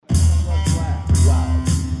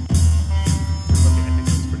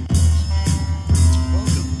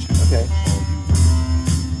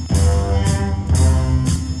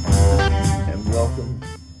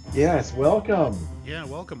Yes, welcome. Yeah,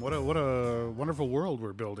 welcome. What a wonderful world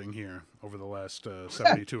we're building here over the last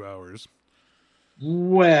 72 hours.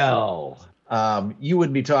 Well, you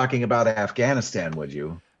wouldn't be talking about Afghanistan, would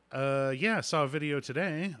you? Yeah, I saw a video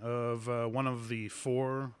today of one of the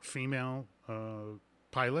four female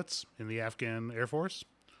pilots in the Afghan Air Force.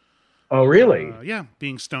 Oh, really? Yeah,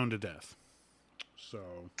 being stoned to death. So,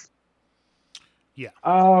 yeah.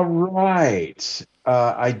 All right.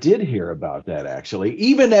 I did hear about that actually.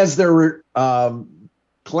 Even as they're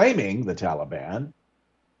claiming the Taliban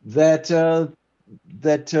that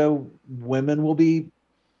women will be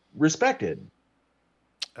respected.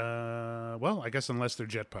 Well, I guess unless they're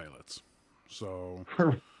jet pilots. So,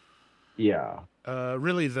 Yeah,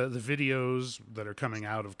 really, the videos that are coming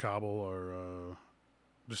out of Kabul are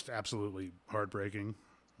just absolutely heartbreaking.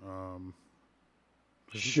 Um,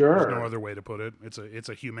 there's no sure. other way to put it. It's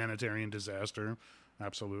a humanitarian disaster.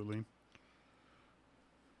 Absolutely.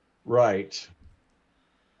 Right.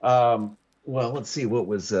 Well, let's see what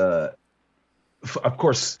was of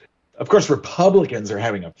course, Republicans are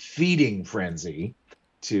having a feeding frenzy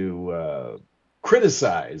to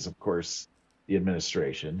criticize, of course, the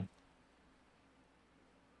administration.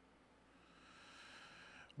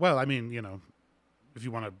 Well, I mean, if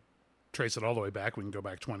you want to trace it all the way back, we can go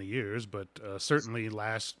back 20 years. But certainly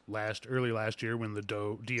early last year, when the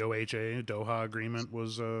DOHA Doha Agreement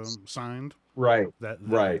was signed, Right, that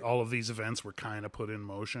right. all of these events were kind of put in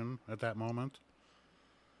motion at that moment.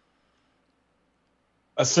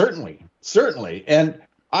 Certainly, certainly. And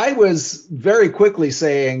I was very quickly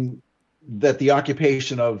saying that the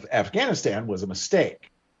occupation of Afghanistan was a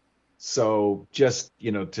mistake. So just,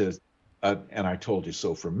 to, and I told you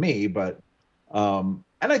so for me, but, and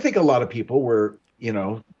I think a lot of people were,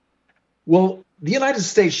 well, the United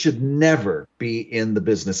States should never be in the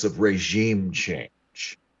business of regime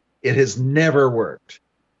change. It has never worked,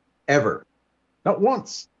 ever, not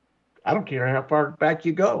once. I don't care how far back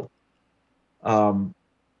you go. Um,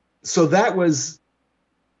 so that was,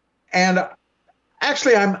 and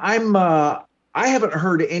actually, I haven't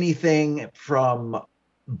heard anything from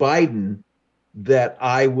Biden that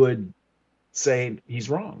I would say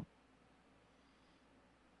he's wrong.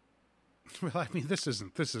 Well, I mean, this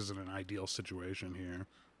isn't an ideal situation here.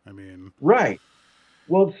 I mean, Right.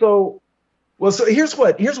 Well, so here's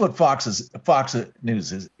what Fox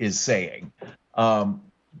News is saying. Um,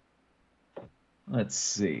 let's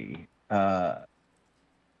see. Here's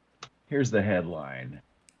the headline: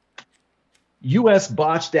 U.S.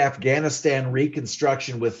 botched Afghanistan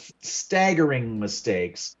reconstruction with staggering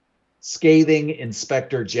mistakes. Scathing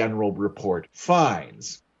Inspector General report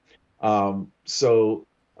finds. So,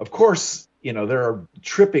 of course, they're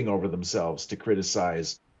tripping over themselves to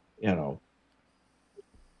criticize, you know,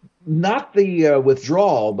 not the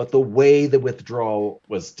withdrawal, but the way the withdrawal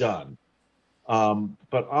was done.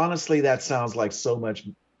 But honestly, that sounds like so much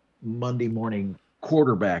Monday morning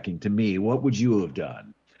quarterbacking to me. What would you have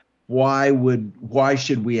done? Why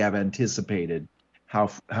should we have anticipated how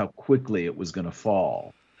quickly it was going to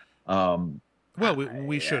fall? Um, well,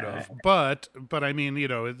 we should I, have, but I mean,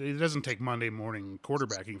 it doesn't take Monday morning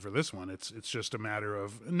quarterbacking for this one. It's just a matter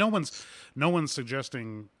of no one's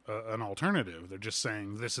suggesting an alternative. They're just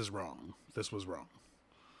saying this is wrong. This was wrong.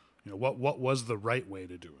 What was the right way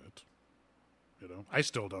to do it? I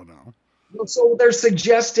still don't know. so they're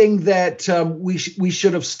suggesting that we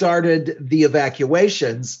should have started the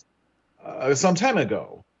evacuations some time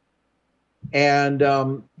ago, and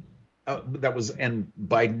and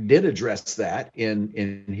Biden did address that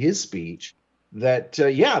in his speech. That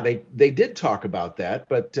yeah, they did talk about that,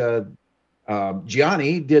 but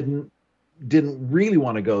Gianni didn't really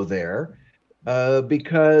want to go there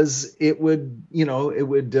because it would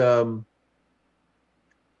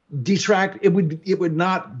detract. It would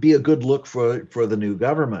not be a good look for the new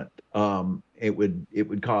government. It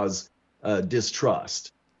would cause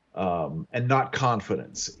distrust and not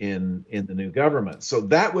confidence in the new government. So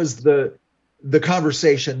that was the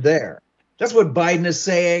conversation there. That's what Biden is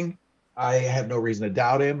saying. I have no reason to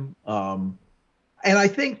doubt him. And I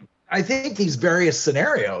think these various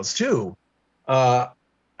scenarios too. Uh,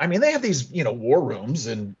 I mean, they have these war rooms,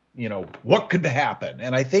 and what could happen.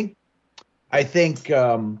 And I think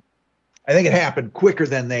it happened quicker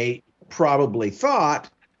than they probably thought,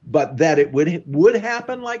 but that it would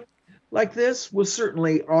happen like this was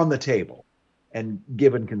certainly on the table and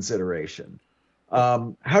given consideration.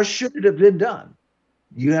 How should it have been done?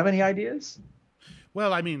 Do you have any ideas?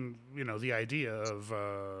 Well, I mean, the idea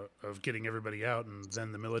of getting everybody out and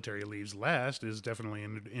then the military leaves last is definitely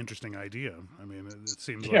an interesting idea. I mean, it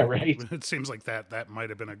seems Yeah, like right. that might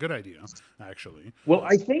have been a good idea, actually. Well,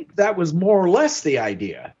 I think that was more or less the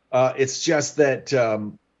idea. It's just that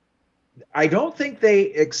I don't think they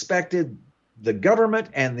expected the government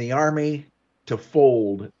and the army to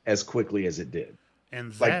fold as quickly as it did.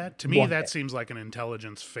 And Like that, to me, one that day. seems like an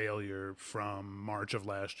intelligence failure from March of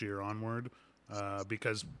last year onward,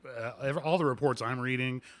 because all the reports I'm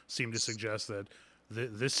reading seem to suggest that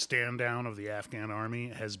this stand down of the Afghan army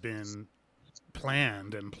has been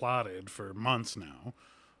planned and plotted for months now.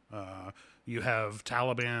 You have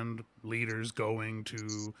Taliban leaders going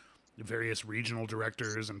to various regional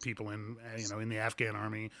directors and people in the Afghan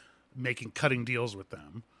army, cutting deals with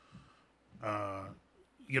them.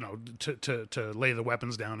 To lay the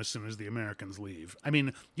weapons down as soon as the Americans leave. I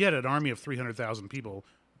mean, yet an army of 300,000 people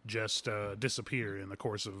just disappear in the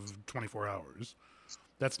course of 24 hours.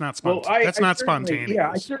 That's not Well, that's I not certainly,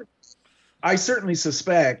 yeah, spontaneous. I certainly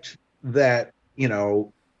suspect that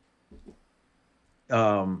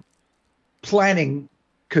um, planning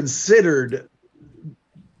considered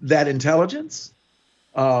that intelligence.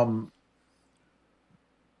 Um,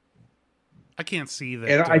 I can't see and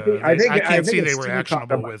that I I can't think see they it's were still talked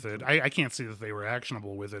actionable about. with it. I can't see that they were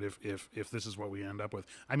actionable with it if this is what we end up with.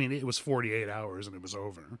 I mean, it was 48 hours and it was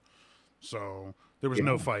over. So there was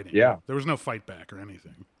no Yeah, fighting. yeah, There was no fight back or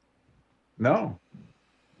anything. no.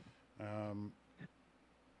 Um,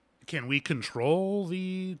 can we control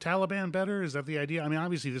the Taliban better? Is that the idea? I mean,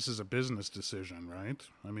 obviously this is a business decision, right?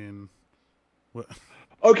 I mean, what?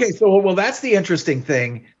 Okay, so well, that's the interesting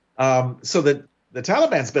thing. So the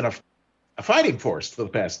Taliban's been a fighting force for the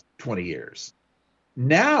past 20 years.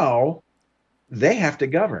 Now they have to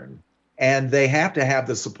govern, and they have to have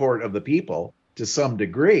the support of the people to some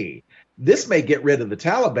degree. This may get rid of the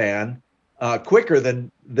Taliban quicker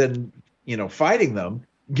than fighting them.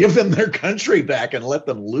 Give them their country back and let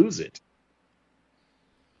them lose it.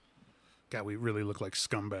 God, we really look like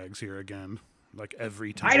scumbags here again. Like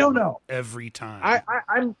every I don't time, know. every I, time. I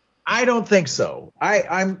I'm I don't think so.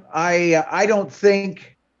 I don't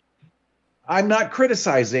think I'm not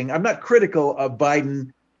criticizing. I'm not critical of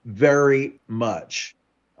Biden very much.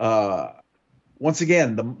 Uh, Once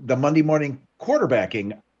again, the Monday morning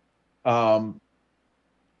quarterbacking, um,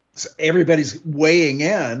 everybody's weighing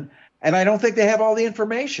in, and I don't think they have all the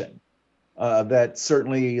information that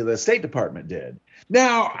certainly the State Department did.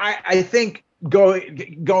 Now, I think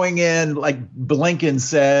going in, like Blinken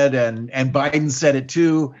said, and Biden said it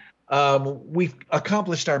too, we've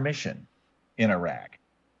accomplished our mission in Iraq.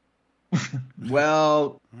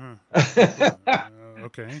 Well,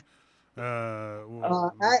 Okay.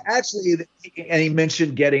 actually, and he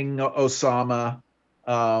mentioned getting Osama,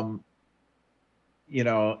 um,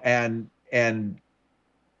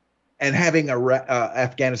 and having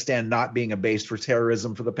Afghanistan not being a base for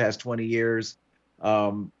terrorism for the past 20 years.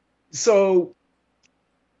 So,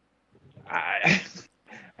 I,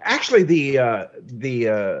 actually, the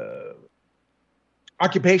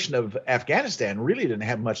occupation of Afghanistan really didn't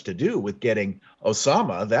have much to do with getting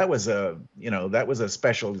Osama. That was a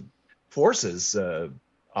special forces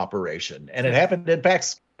operation, and it Yeah. happened in Yeah,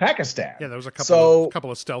 Pakistan. there was a So couple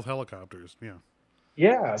of stealth helicopters. Yeah.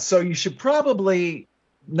 yeah, so you should probably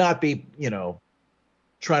not be,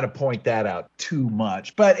 trying to point that out too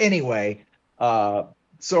much. But anyway,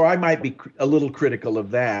 so I might be a little critical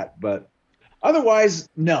of that, but otherwise,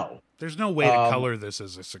 no. There's no way to Um, color this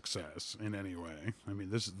as a success in any way. I mean,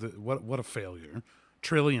 what a failure.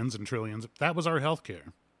 Trillions and trillions. That was our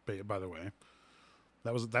healthcare, by the way.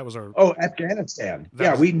 That was our oh, Afghanistan. that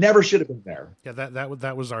Yeah, was we never should have been there. yeah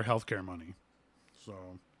that was our healthcare money. So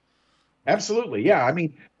Absolutely. yeah, Yeah. I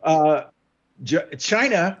mean,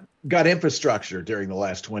 China got infrastructure during the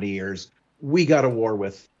last 20 years. We got a war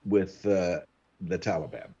with the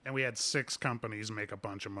Taliban. and we had 6 companies make a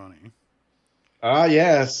bunch of money. Ah,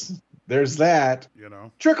 yes, there's that. You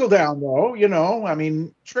know, Trickle down, though. I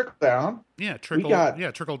mean, trickle down. We got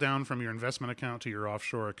trickle down from your investment account to your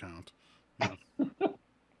offshore account. Yeah.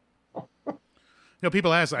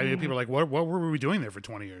 People ask. I mean, people are like, what were we doing there for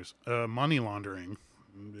 20 years? Money laundering.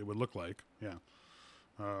 It would look like, yeah.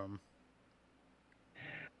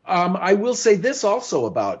 I will say this also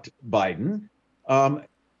about Biden.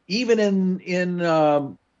 Even in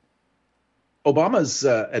Obama's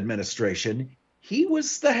administration, he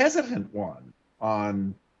was the hesitant one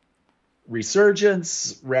on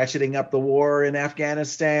resurgence, ratcheting up the war in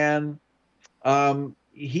Afghanistan.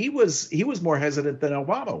 He was more hesitant than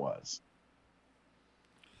Obama was.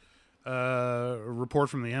 A report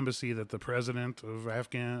from the embassy that the president of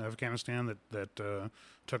Afghanistan that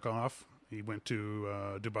took off. He went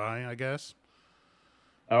to Dubai, I guess.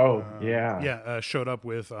 Oh, yeah. Showed up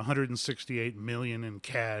with 168 million in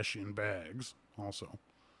cash in bags. Also,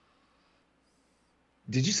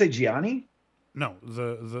 Did you say Gianni? no,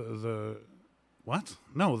 the what?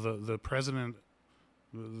 No, the president,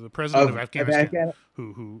 the president of Of Afghanistan, Afghan?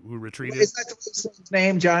 who retreated. Is that his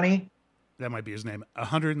name, Johnny? That might be his name.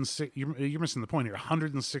 106. You're missing the point here.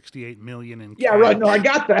 168 million in Yeah, cash. right. No, I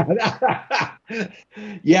got that.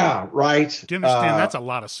 Yeah, right. Do you understand? That's a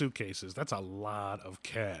lot of suitcases. That's a lot of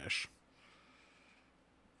cash.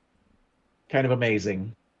 Kind of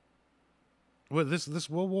amazing. What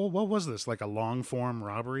was this? Like a long form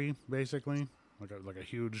robbery, basically, like a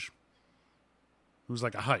huge. It was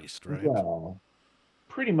like a heist, right? Well,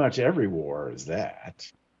 pretty much every war is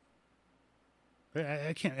that.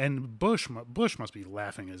 I can't. And Bush must be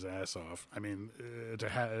laughing his ass off. I mean,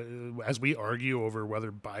 as we argue over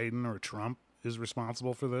whether Biden or Trump is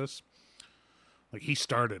responsible for this, like he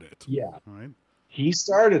started it. Yeah, right. He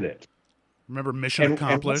started it. Remember Mission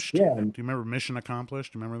Accomplished? Do you remember Mission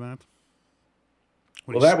Accomplished? Do you remember that?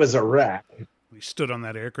 Well, that was Iraq. He stood on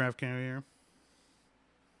that aircraft carrier.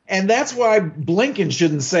 And that's why Blinken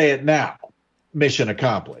shouldn't say it now. Mission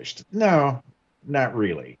accomplished. No, not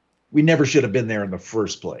really. We never should have been there in the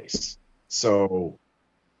first place. So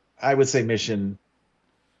I would say mission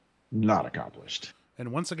not accomplished.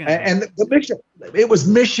 And once again, and the mission, it was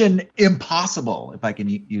mission impossible, if I can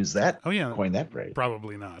use that. Oh yeah, coin that phrase.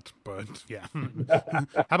 Probably not, but yeah.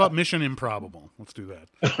 How about mission improbable? Let's do that.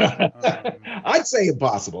 I'd say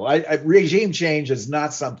impossible. Regime change is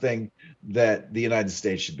not something that the United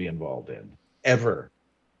States should be involved in ever.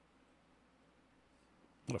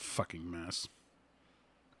 What a fucking mess.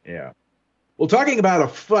 Yeah. Well, talking about a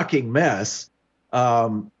fucking mess,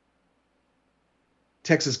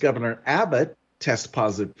 Texas Governor Abbott tested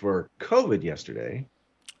positive for COVID yesterday.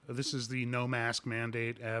 This is the no mask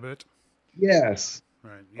mandate, Abbott. Yes.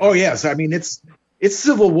 Right. Yeah. Oh, yes. I mean, it's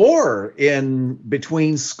civil war in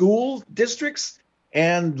between school districts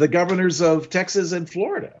and the governors of Texas and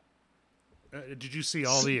Florida. Did you see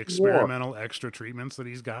all the experimental extra treatments that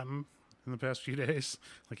he's gotten in the past few days?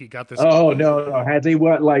 Like he got this. Oh no! Has he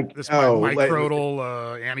what? Like this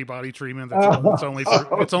microdal antibody treatment? That's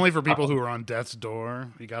it's only for people who are on death's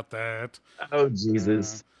door. He got that. Oh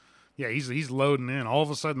Jesus! Yeah, he's loading in. All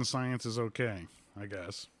of a sudden, science is okay. I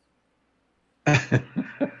guess.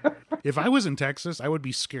 If I was in Texas, I would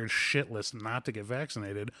be scared shitless not to get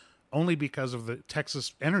vaccinated, only because of the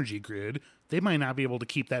Texas energy grid. They might not be able to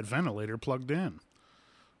keep that ventilator plugged in.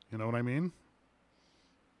 You know what I mean?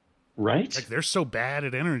 Right. Like they're so bad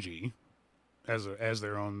at energy as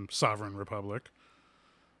their own sovereign republic.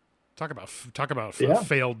 Talk about a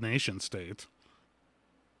failed nation state.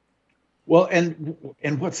 Well, and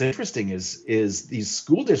what's interesting is these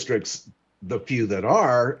school districts, the few that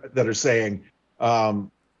are saying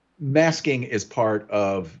masking is part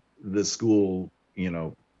of the school,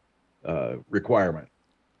 requirement.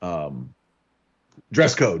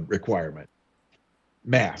 Dress code requirement,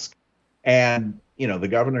 mask. And, the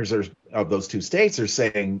governors of those two states are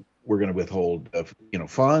saying we're going to withhold,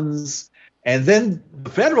 funds. And then the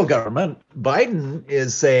federal government, Biden,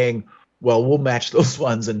 is saying, well, we'll match those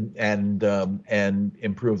funds and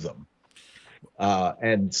improve them.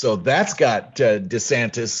 And so that's got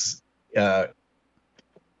DeSantis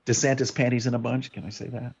panties in a bunch. Can I say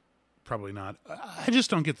that? Probably not. I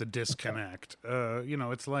just don't get the disconnect.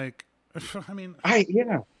 It's like, I mean,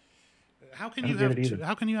 how can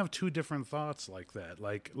you have two different thoughts like that?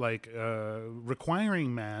 Like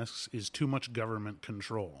requiring masks is too much government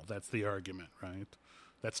control. That's the argument, right?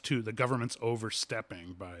 That's the government's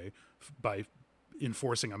overstepping by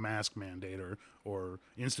enforcing a mask mandate or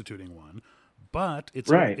instituting one. But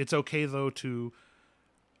it's okay though to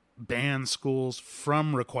ban schools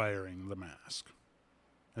from requiring the mask,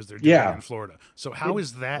 as they're doing in Florida. So how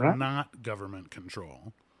is that not government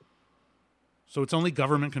control? So it's only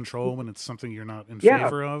government control when it's something you're not in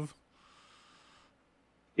favor of?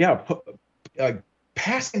 Yeah.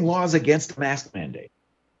 Passing laws against a mask mandate.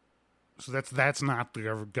 So that's not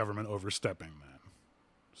the government overstepping then.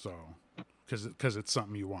 So because it's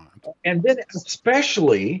something you want. And then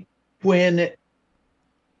especially when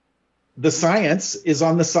the science is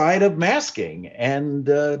on the side of masking and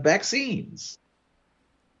vaccines.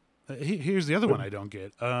 Here's the other one I don't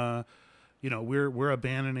get. We're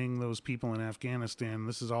abandoning those people in Afghanistan.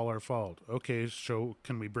 This is all our fault. Okay, so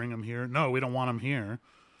can we bring them here? No, we don't want them here.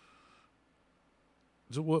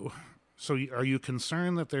 So are you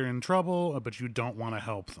concerned that they're in trouble, but you don't want to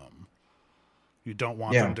help them? You don't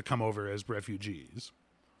want them to come over as refugees,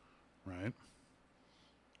 right?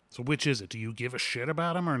 So which is it? Do you give a shit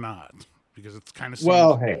about them or not? Because it's kind of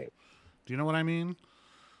well, hey, do you know what I mean?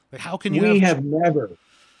 Like, how can we have never,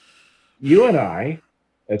 you and I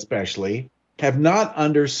especially, have not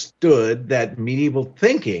understood that medieval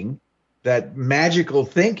thinking, that magical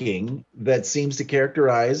thinking that seems to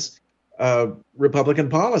characterize Republican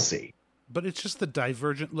policy. But it's just the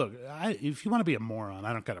divergent look. If you want to be a moron,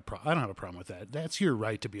 I don't have a problem with that. That's your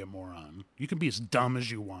right to be a moron. You can be as dumb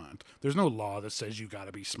as you want. There's no law that says you got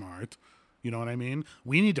to be smart. You know what I mean?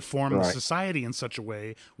 We need to form the society in such a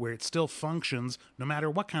way where it still functions no matter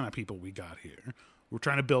what kind of people we got here. We're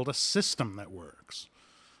trying to build a system that works.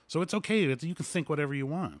 So it's okay. You can think whatever you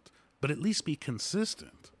want, but at least be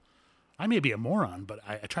consistent. I may be a moron, but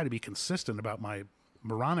I try to be consistent about my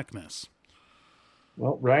moronicness.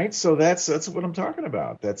 Well, right. So that's what I'm talking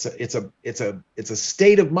about. It's a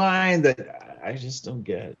state of mind that I just don't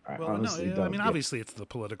get. I honestly don't. I mean, obviously, it's the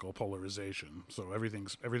political polarization, so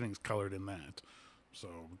everything's colored in that. So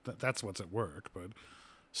that's what's at work. But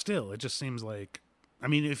still, it just seems like, I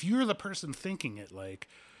mean, if you're the person thinking it, like,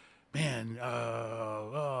 man,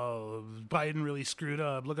 Biden really screwed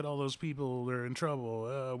up. Look at all those people; they're in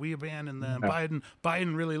trouble. We abandoned them.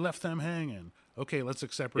 Biden really left them hanging. Okay, let's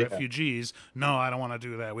accept refugees. No, I don't want to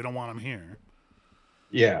do that. We don't want them here.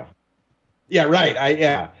 Yeah. Yeah,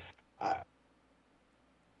 right.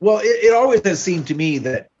 Well, it always has seemed to me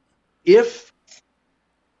that if,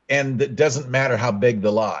 and it doesn't matter how big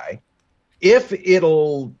the lie, if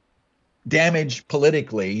it'll damage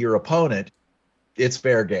politically your opponent, it's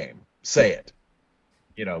fair game. Say it.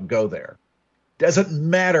 Go there. Doesn't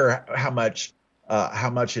matter how much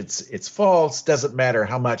it's false. Doesn't matter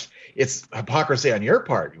how much it's hypocrisy on your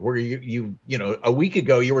part, where you a week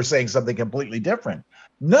ago you were saying something completely different.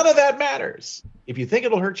 None of that matters. If you think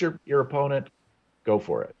it'll hurt your opponent, go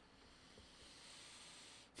for it.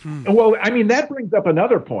 Well, I mean, that brings up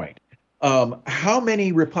another point. How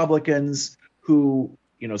many Republicans who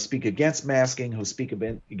speak against masking, who speak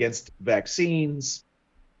against vaccines,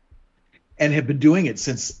 and have been doing it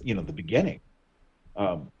since the beginning,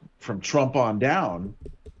 from Trump on down,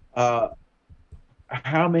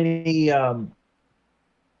 how many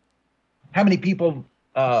people?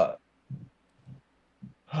 What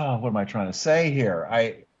am I trying to say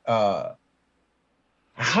here?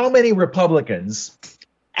 How many Republicans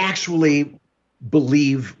actually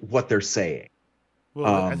believe what they're saying?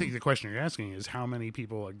 Well, I think the question you're asking is how many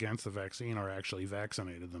people against the vaccine are actually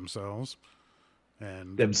vaccinated themselves.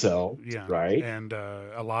 Right? And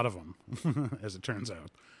a lot of them, as it turns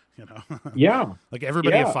out. Yeah. Like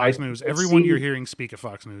everybody at Fox News, everyone you're hearing speak at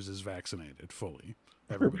Fox News is vaccinated fully.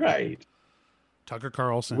 Everybody. Right. Tucker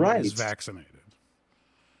Carlson is vaccinated.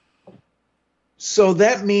 So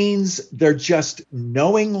that means they're just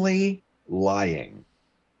knowingly lying.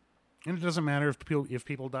 And it doesn't matter if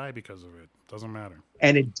people die because of it. It doesn't matter.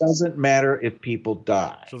 And it doesn't matter if people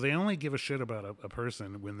die. So they only give a shit about a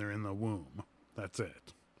person when they're in the womb. That's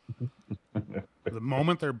it. The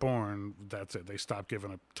moment they're born, that's it. They stop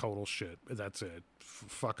giving a total shit. That's it.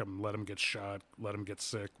 Fuck them. Let them get shot. Let them get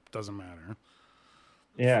sick. Doesn't matter.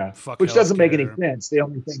 Yeah. Which doesn't make any sense. The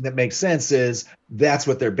only thing that makes sense is that's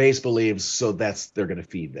what their base believes, so they're going to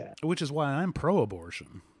feed that. Which is why I'm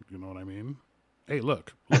pro-abortion. You know what I mean? Hey,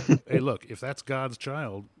 look. If that's God's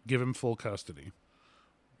child, give him full custody.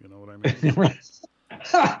 You know what I mean?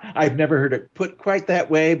 I've never heard it put quite that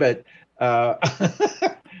way, but I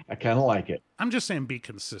kind of like it. I'm just saying be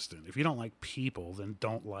consistent. If you don't like people, then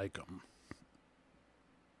don't like them.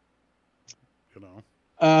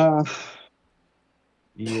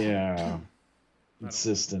 Yeah.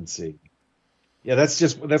 Consistency. Yeah,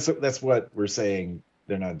 that's what we're saying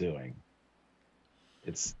they're not doing.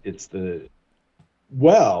 It's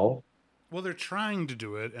well, they're trying to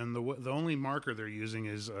do it, and the only marker they're using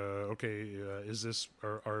is is this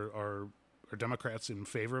are Democrats in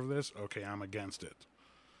favor of this? Okay, I'm against it.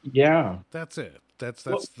 Yeah, that's it. That's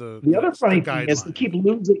the other funny thing is they keep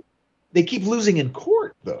losing. They keep losing in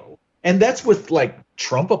court though, and that's with like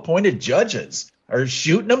Trump-appointed judges are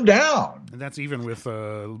shooting them down. And that's even with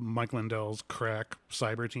Mike Lindell's crack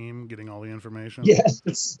cyber team getting all the information.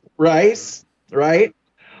 Yes, right.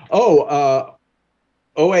 Oh,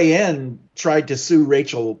 OAN tried to sue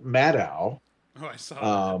Rachel Maddow. Oh, I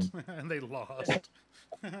saw that. And they lost.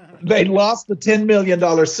 They lost the $10 million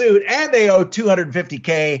suit, and they owe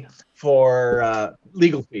 $250K for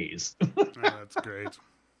legal fees. Oh, that's great.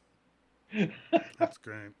 That's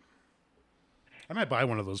great. I might buy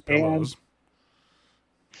one of those pillows.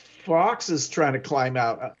 Fox is trying to climb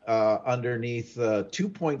out underneath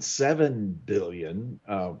 2.7 billion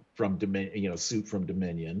from Dominion, suit from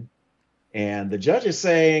Dominion, and the judge is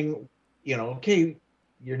saying, okay,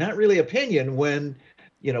 you're not really opinion when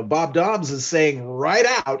Bob Dobbs is saying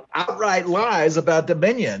outright lies about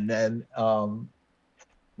Dominion, and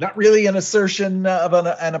not really an assertion of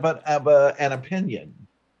an opinion.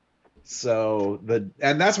 So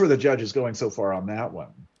and that's where the judge is going so far on that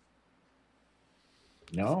one.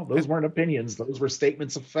 No, those weren't opinions; those were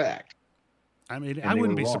statements of fact. I mean, And I they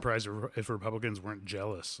wouldn't were be wrong. surprised if Republicans weren't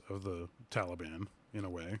jealous of the Taliban in a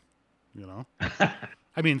way. You know,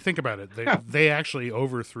 I mean, think about it. They actually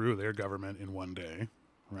overthrew their government in one day,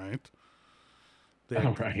 right?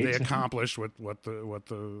 All They right. accomplished what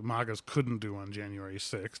the MAGAs couldn't do on January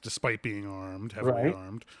 6th, despite being armed, heavily Right.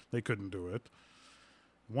 armed. They couldn't do it.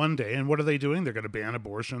 One day, and what are they doing? They're going to ban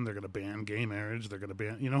abortion. They're going to ban gay marriage. They're going to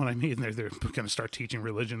ban, you know what I mean? They're going to start teaching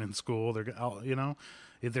religion in school. They're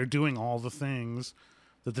doing all the things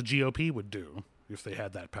that the GOP would do if they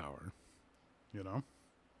had that power. You know,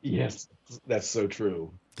 Yes, that's so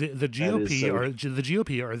true. the That is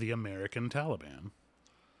GOP so. are the American Taliban.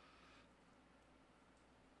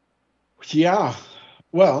 Yeah.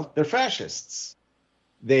 Well, they're fascists.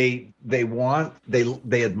 They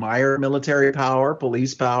admire military power,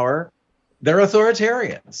 police power. They're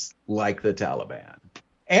authoritarians like the Taliban.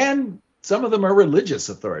 And some of them are religious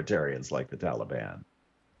authoritarians like the Taliban.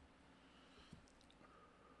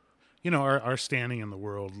 You know, our standing in the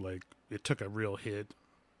world, like, it took a real hit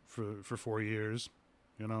for 4 years.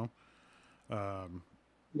 You know,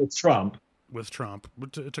 With Trump. with Trump,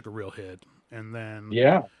 it took a real hit, and then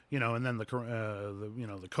Yeah. and then the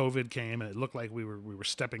COVID came, and it looked like we were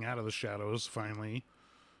stepping out of the shadows finally.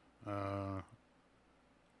 Uh,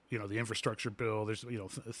 the infrastructure bill. There's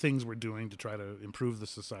things we're doing to try to improve the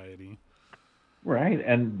society. Right.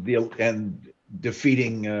 And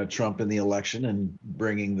defeating Trump in the election and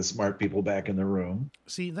bringing the smart people back in the room.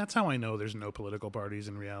 See, that's how I know there's no political parties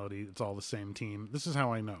in reality. It's all the same team. This is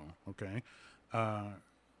how I know. Okay, uh,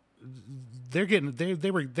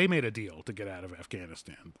 they made a deal to get out of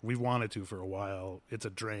Afghanistan. We've wanted to for a while. It's a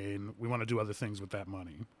drain. We want to do other things with that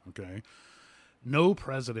money. Okay, no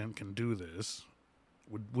president can do this.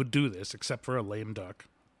 Would do this except for a lame duck,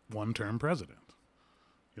 one-term president.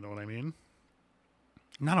 You know what I mean?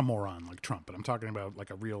 Not a moron like Trump, but I'm talking about like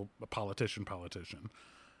a politician.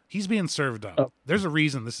 He's being served up. Oh, There's a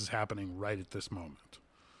reason this is happening right at this moment.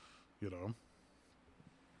 You know,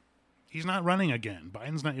 he's not running again.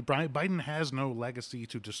 Biden has no legacy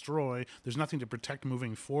to destroy. There's nothing to protect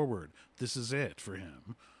moving forward. This is it for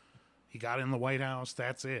him. He got in the White House.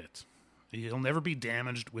 That's it. He'll never be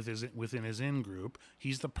damaged within his in-group.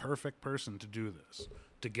 He's the perfect person to do this,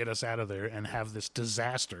 to get us out of there and have this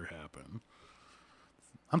disaster happen.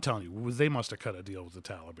 I'm telling you, they must have cut a deal with the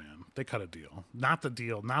Taliban. They cut a deal. Not the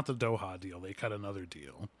Doha deal. They cut another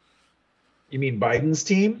deal. you mean Biden's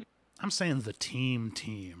team? I'm saying the team,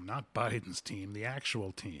 not Biden's team, the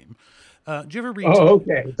actual team. Did you ever read? Oh,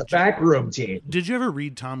 okay. The backroom team. Did you ever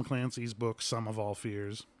read Tom Clancy's book, Sum of All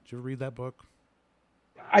Fears? Did you ever read that book?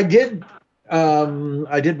 I did.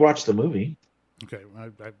 I did watch the movie. Okay,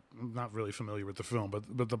 I'm not really familiar with the film,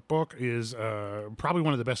 but the book is probably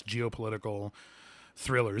one of the best geopolitical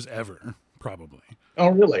thrillers ever, probably. Oh,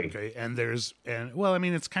 really? Okay, I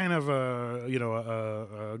mean, it's kind of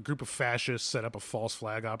a group of fascists set up a false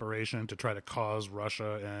flag operation to try to cause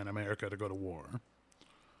Russia and America to go to war.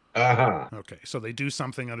 Uh-huh. Okay, so they do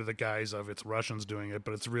something under the guise of it's Russians doing it,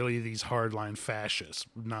 but it's really these hardline fascists,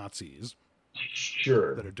 Nazis,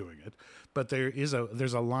 Sure. that are doing it. But there's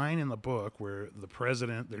a line in the book where the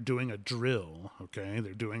president, they're doing a drill. Okay,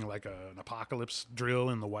 they're doing like an apocalypse drill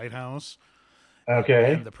in the White House.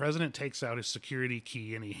 Okay. And the president takes out his security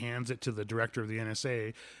key and he hands it to the director of the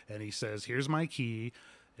NSA, and he says, "Here's my key,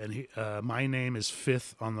 and my name is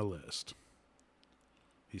fifth on the list."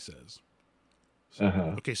 He says.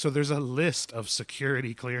 Uh-huh. Okay, so there's a list of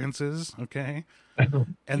security clearances. Okay,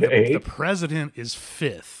 and Okay. the president is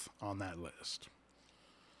fifth on that list.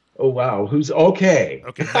 Oh, wow. Who's okay?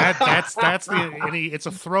 Okay, that's it's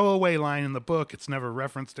a throwaway line in the book. It's never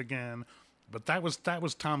referenced again. But that was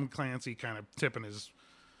Tom Clancy kind of tipping his.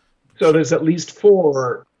 So there's at least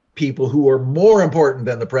 4 people who are more important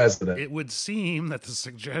than the president. It would seem that the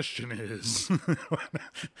suggestion is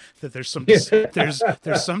that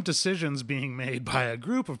there's some decisions being made by a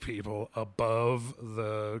group of people above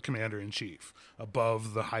the commander in chief,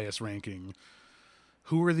 above the highest ranking.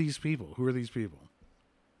 Who are these people?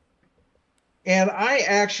 And I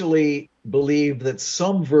actually believe that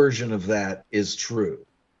some version of that is true.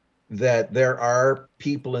 that there are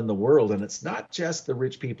people in the world, and it's not just the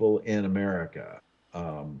rich people in America.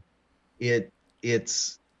 Um, it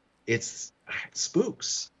it's it's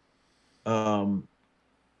spooks. Um,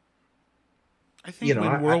 I you think know,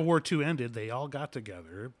 when World War II ended, they all got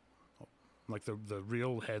together, like the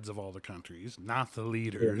real heads of all the countries, not the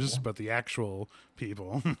leaders, yeah, but the actual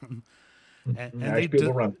people, and nice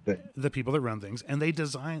people run things. the people that run things, and they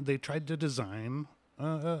tried to design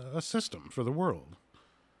a system for the world.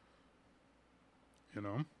 You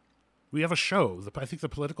know, we have a show. I think the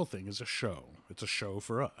political thing is a show. It's a show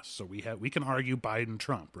for us. So we can argue Biden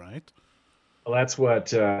Trump, right? Well, that's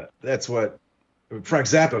what Frank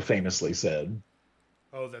Zappa famously said.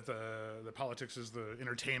 Oh, that the politics is the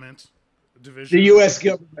entertainment The division. U.S.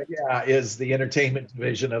 government, yeah, is the entertainment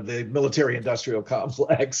division of the military-industrial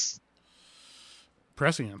complex.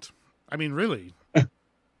 Prescient. I mean, really.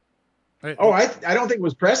 Oh, I don't think it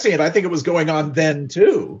was prescient. I think it was going on then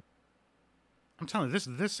too. I'm telling you,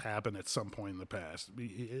 this happened at some point in the past.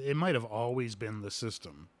 It might have always been the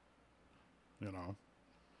system, you know.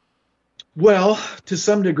 Well, to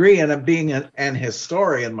some degree, and I'm being an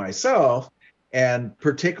historian myself, and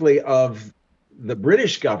particularly of the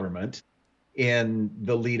British government in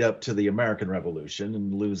the lead up to the American Revolution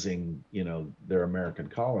and losing, their American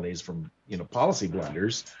colonies from, policy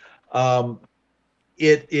blunders. Um,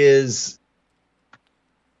 it is,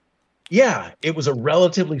 yeah, it was a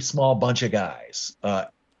relatively small bunch of guys,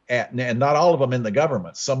 and not all of them in the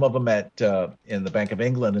government. Some of them in the Bank of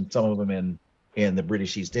England, and some of them in the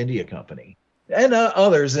British East India Company, and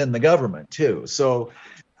others in the government too. So,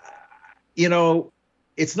 you know,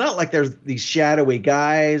 it's not like there's these shadowy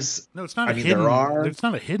guys. No, it's not I a mean, there hidden. are, It's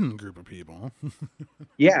not a hidden group of people.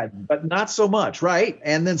 yeah, but not so much, right?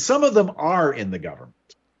 And then some of them are in the government.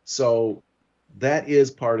 So that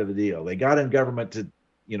is part of the deal. They got in government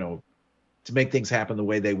you know, to make things happen the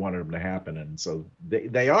way they wanted them to happen, and so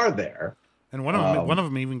they are there. And one Um, of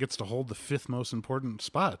them even gets to hold the fifth most important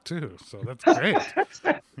spot too. So that's great.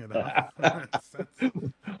 You know,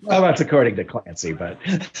 well, that's according to Clancy, but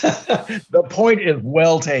the point is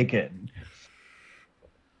well taken.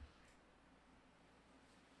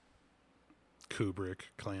 Kubrick,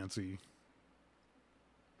 Clancy.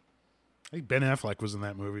 I think Ben Affleck was in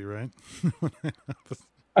that movie, right?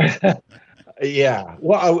 Yeah.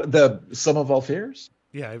 Well, the Sum of All Fears.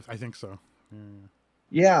 Yeah, I think so. Yeah.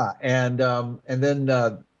 Yeah, and then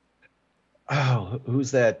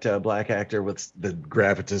who's that black actor with the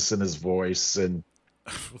gravitas in his voice? And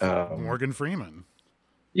um, Morgan Freeman.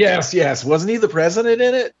 yes, wasn't he the president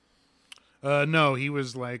in it? No, he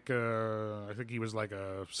was like I think he was like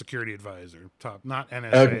a security advisor, top not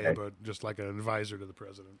NSA, Okay. but just like an advisor to the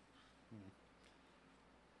president.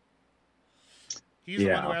 He's the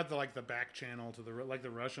one who Yeah. had the back channel to the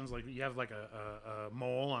Russians. Like you have like a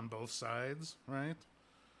mole on both sides, right?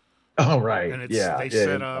 Oh, right. And it's Yeah. they Yeah.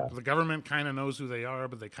 set up the government kind of knows who they are,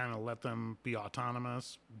 but they kind of let them be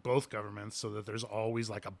autonomous, both governments, so that there's always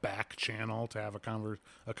like a back channel to have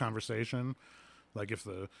a conversation. Like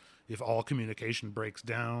if all communication breaks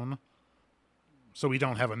down, so we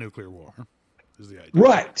don't have a nuclear war, is the idea.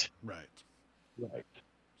 Right. Right. Right.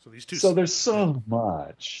 So these two. So there's Yeah, so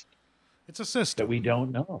much it's a that we system.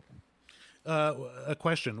 don't know. A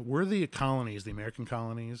question: were the colonies, the American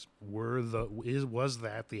colonies, was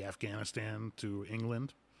that the Afghanistan to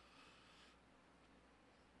England?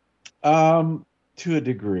 To a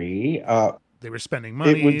degree, They were spending it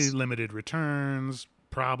money, was. limited returns,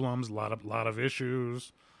 problems, lot of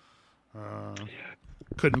issues. Uh,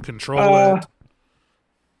 couldn't control Uh, it.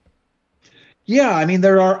 yeah, I mean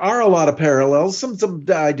there are a lot of parallels, some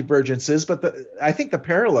divergences, but I think the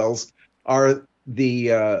parallels are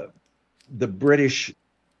the British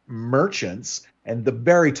merchants and the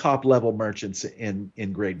very top level merchants in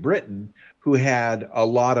Great Britain who had a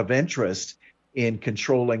lot of interest in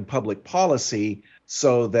controlling public policy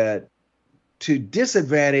so that to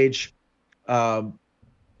disadvantage um,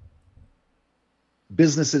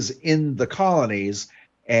 businesses in the colonies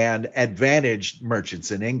and advantage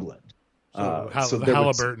merchants in England. So So the there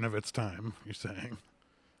was, Halliburton of its time, you're saying?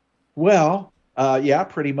 well, yeah,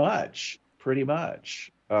 pretty much.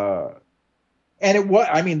 And it was,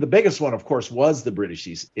 I mean, the biggest one, of course, was the British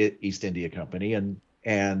East India Company, and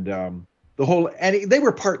the whole, and they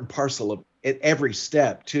were part and parcel of at every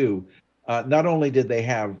step too. Not only did they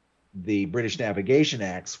have the British Navigation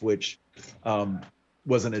Acts, which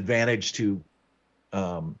was an advantage to,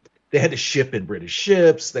 they had to ship in British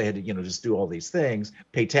ships, they had to, just do all these things,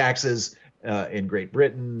 pay taxes in Great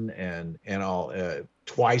Britain and all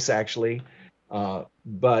twice actually,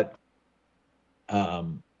 but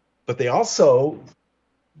they also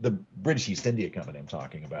the British East India Company I'm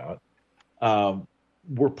talking about, um,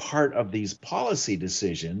 were part of these policy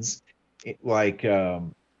decisions. Like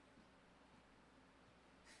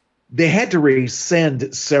they had to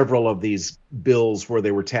rescind several of these bills where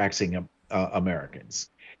they were taxing Americans.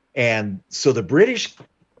 And so the British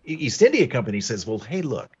East India Company says, well, hey,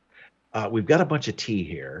 look, we've got a bunch of tea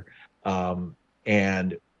here,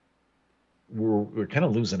 and we're kind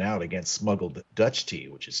of losing out against smuggled Dutch tea,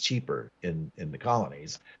 which is cheaper in the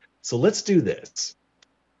colonies. So let's do this.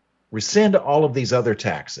 Rescind all of these other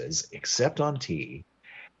taxes except on tea.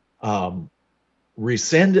 Um,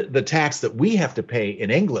 Rescind the tax that we have to pay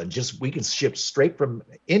in England. Just we can ship straight from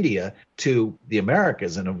India to the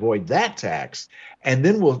Americas and avoid that tax. And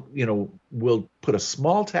then we'll put a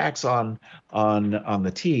small tax on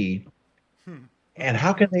the tea. And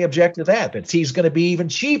how can they object to that? The tea's going to be even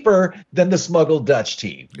cheaper than the smuggled Dutch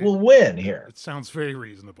tea. We'll win here. It sounds very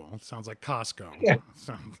reasonable. It sounds like Costco. Yeah. It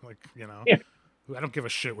sounds like, Yeah. I don't give a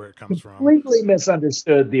shit where it comes from. Completely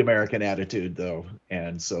misunderstood the American attitude, though,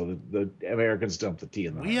 and so the Americans dump the tea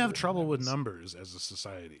in the. We have trouble with numbers as a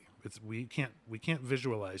society. We can't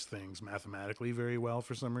visualize things mathematically very well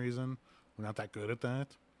for some reason. We're not that good at that.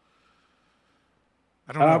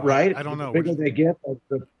 I don't know. Right. I don't know. The bigger they get,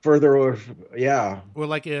 the further. Yeah. Well,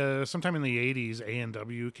 like sometime in the '80s,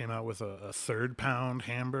 A&W came out with a third-pound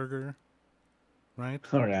hamburger. Right?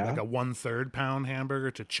 Oh, yeah. Like a 1/3 pound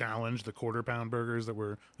hamburger to challenge the quarter-pound burgers that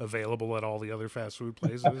were available at all the other fast food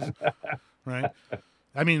places. Right?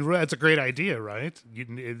 I mean, that's a great idea, right?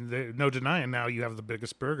 No denying now you have the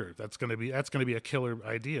biggest burger. That's gonna be a killer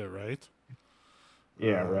idea, right?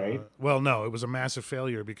 Yeah, right. Well, no, it was a massive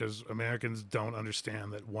failure because Americans don't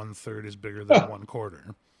understand that 1/3 is bigger than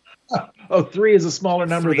 1/4. Oh, 3 is a smaller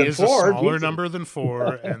number than 4. 3 is a smaller number than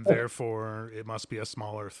 4, and therefore it must be a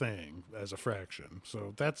smaller thing as a fraction.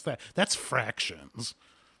 So that's that. That's fractions.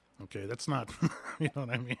 Okay, that's not. You know what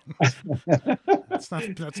I mean? That's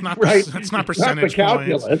not. Right. That's not It's percentage not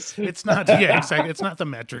the points. calculus. It's not. Yeah, exactly. It's not the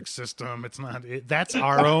metric system. It's not. That's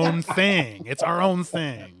our own thing. It's our own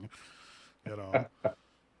thing. You know.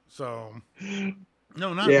 So.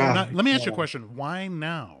 No, not. Let me ask you a question. Why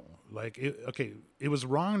now? Like, it was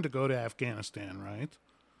wrong to go to Afghanistan, right?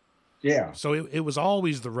 Yeah. So it was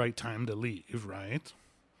always the right time to leave, right?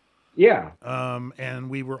 Yeah. And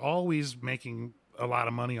we were always making a lot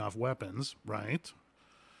of money off weapons, right?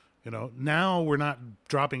 Now we're not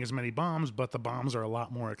dropping as many bombs, but the bombs are a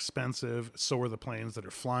lot more expensive. So are the planes that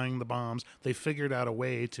are flying the bombs. They figured out a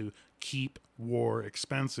way to keep war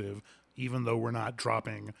expensive, even though we're not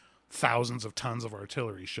dropping thousands of tons of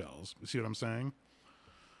artillery shells. You see what I'm saying?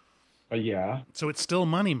 Yeah. So it's still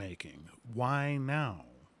money making. Why now?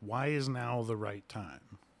 Why is now the right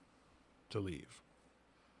time to leave?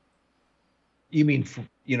 You mean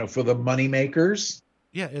for the money makers?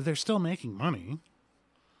 Yeah, they're still making money.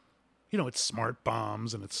 It's smart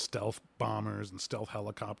bombs and it's stealth bombers and stealth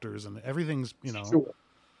helicopters and everything's, Sure.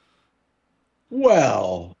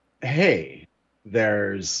 Well, hey,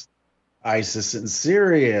 there's ISIS in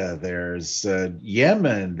Syria, there's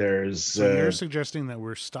Yemen, there's... So you're suggesting that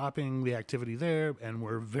we're stopping the activity there and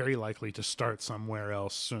we're very likely to start somewhere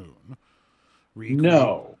else soon?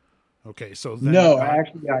 No. Okay, so then... No,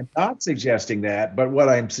 actually, I'm not suggesting that, but what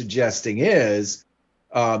I'm suggesting is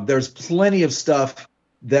there's plenty of stuff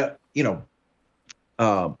that,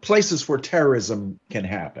 places where terrorism can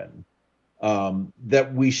happen,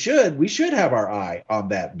 that we should have our eye on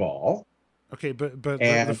that ball. Okay, but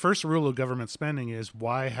the first rule of government spending is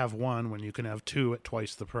why have one when you can have two at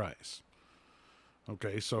twice the price?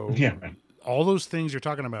 Okay, so all those things you're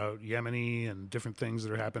talking about, Yemeni and different things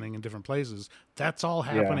that are happening in different places, that's all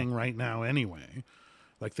happening right now anyway.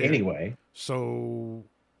 Anyway. So,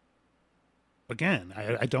 again,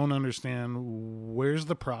 I don't understand where's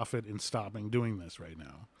the profit in stopping doing this right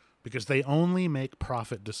now. Because they only make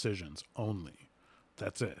profit decisions, only.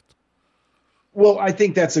 That's it. Well, I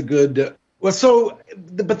think that's a good... but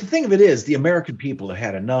the thing of it is, the American people have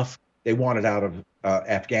had enough. They wanted out of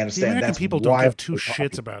Afghanistan. The American That's people don't why give two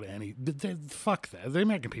shits about any. Fuck that. The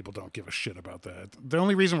American people don't give a shit about that. The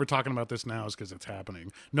only reason we're talking about this now is because it's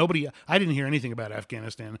happening. I didn't hear anything about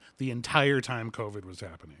Afghanistan the entire time COVID was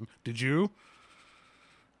happening. Did you?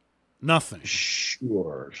 Nothing.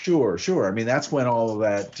 Sure. I mean, that's when all of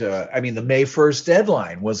that. The May 1st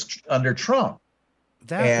deadline was under Trump.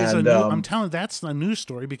 I'm telling you, that's a news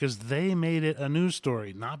story because they made it a news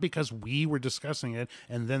story, not because we were discussing it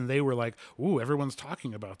and then they were like, "Ooh, everyone's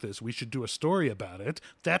talking about this. We should do a story about it."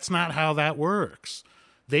 That's not how that works.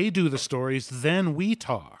 They do the stories, then we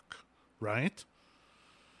talk, right?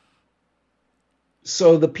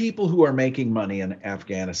 So the people who are making money in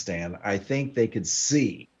Afghanistan, I think they could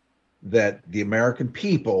see that the American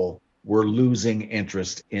people were losing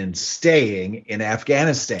interest in staying in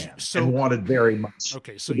Afghanistan and wanted very much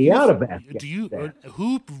okay, so to be out of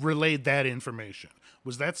who relayed that information?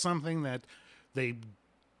 Was that something that they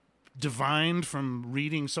divined from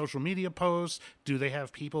reading social media posts? Do they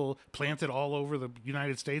have people planted all over the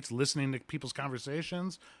United States listening to people's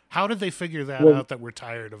conversations? How did they figure that out, that we're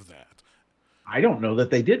tired of that? I don't know that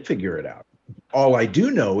they did figure it out. All I do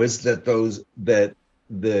know is that that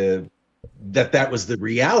was the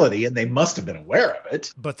reality, and they must have been aware of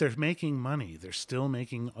it. But they're making money. They're still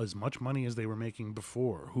making as much money as they were making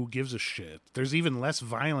before. Who gives a shit? There's even less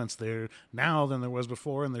violence there now than there was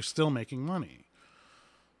before, and they're still making money.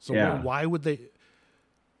 So why would they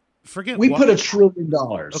forget? We put $1 trillion.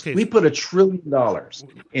 Okay. We put $1 trillion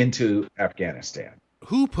into Afghanistan.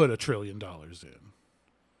 Who put $1 trillion in?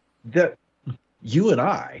 That you and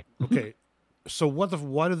I. Okay. So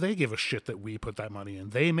why do they give a shit that we put that money in?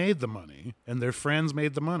 They made the money, and their friends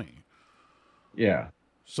made the money. Yeah.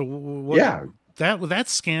 So that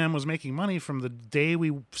scam was making money from the day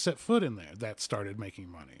we set foot in there. That started making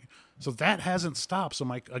money. So that hasn't stopped. So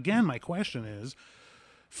my question is,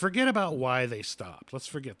 forget about why they stopped. Let's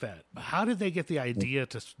forget that. How did they get the idea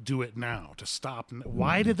to do it now, to stop?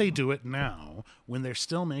 Why did they do it now when they're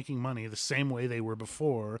still making money the same way they were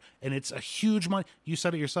before? And it's a huge money. You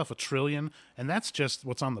said it yourself, $1 trillion, and that's just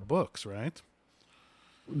what's on the books, right?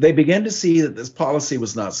 They began to see that this policy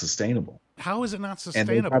was not sustainable. How is it not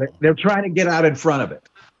sustainable? And they're trying to get out in front of it.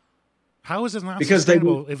 How is it not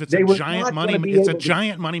sustainable if it's a giant money? It's a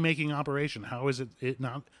giant money-making operation. How is it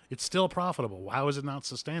not? It's still profitable. How is it not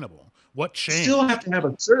sustainable? What changed? Still have to have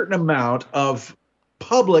a certain amount of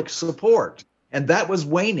public support, and that was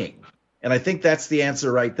waning. And I think that's the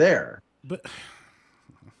answer right there. But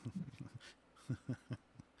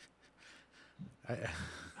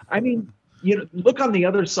I mean, look on the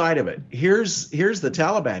other side of it. Here's the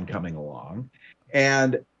Taliban coming along,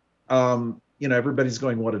 and everybody's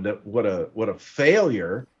going, what a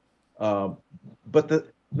failure. But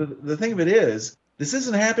the thing of it is, this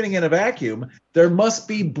isn't happening in a vacuum. There must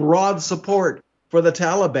be broad support for the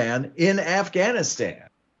Taliban in Afghanistan,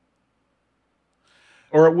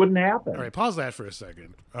 or it wouldn't happen. All right, pause that for a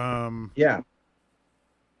second. Yeah.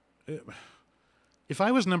 If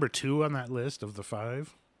I was number 2 on that list of the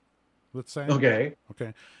 5, let's say. Okay.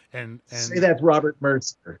 And say that's Robert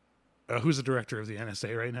Mercer. Who's the director of the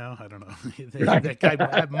NSA right now? I don't know. That guy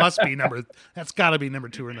that's got to be number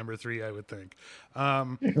 2 or number 3, I would think.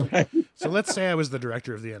 Right. So let's say I was the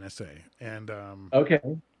director of the NSA, and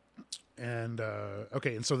and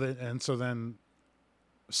so then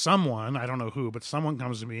someone, I don't know who, but someone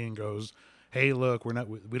comes to me and goes, "Hey, look, we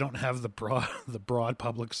don't have the broad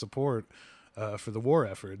public support for the war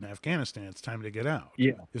effort in Afghanistan. It's time to get out."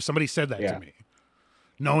 Yeah. If somebody said that to me,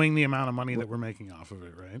 knowing the amount of money that we're making off of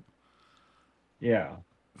it, right? Yeah.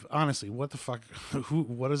 Honestly, what the fuck?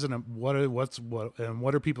 What is it? And what are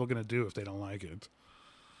people going to do if they don't like it?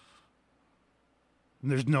 And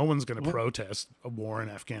there's no one's going to protest a war in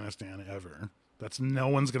Afghanistan ever. No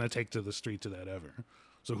one's going to take to the street to that ever.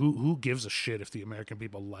 So who gives a shit if the American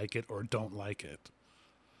people like it or don't like it?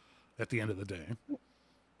 At the end of the day,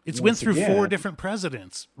 it's went through 4 different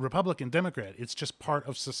presidents, Republican, Democrat. It's just part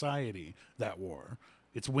of society. That war.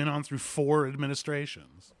 It's went on through 4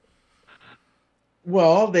 administrations.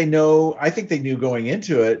 Well, I think they knew going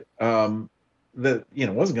into it that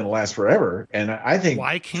it wasn't going to last forever. And I think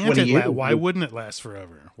why can't it? Why wouldn't it last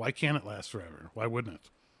forever? Why can't it last forever? Why wouldn't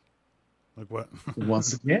it? Like what?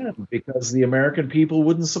 Once again, because the American people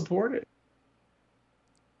wouldn't support it.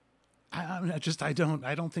 I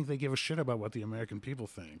don't think they give a shit about what the American people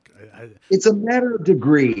think. It's a matter of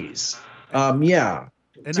degrees. Yeah.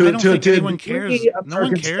 And I don't think anyone cares. No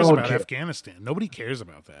one cares about Afghanistan. Nobody cares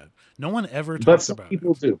about that. No one ever talks about it.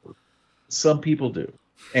 But some people do. Some people do.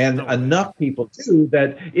 And enough people do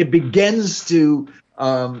that it begins to,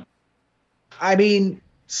 all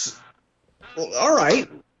right,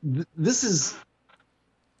 this is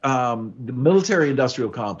the military-industrial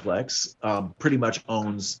complex pretty much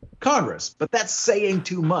owns Congress, but that's saying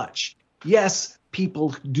too much. Yes,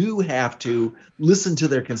 people do have to listen to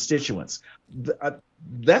their constituents.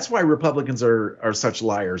 That's why Republicans are such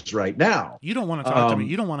liars right now. You don't want to talk to me.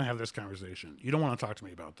 You don't want to have this conversation. You don't want to talk to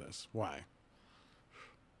me about this. Why?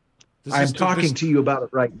 I'm talking to you about it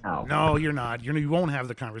right now. No, you're not. You won't have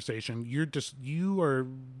the conversation.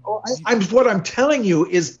 What I'm telling you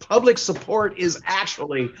is public support is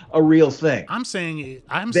actually a real thing. I'm saying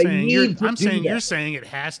you're saying it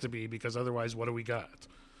has to be, because otherwise, what do we got?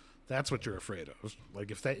 That's what you're afraid of. Like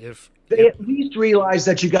if they at least realize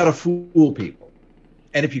that you got to fool people,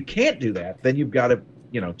 and if you can't do that, then you've got to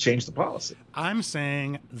change the policy. I'm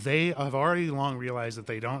saying they have already long realized that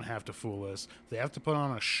they don't have to fool us. They have to put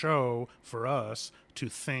on a show for us to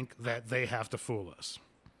think that they have to fool us.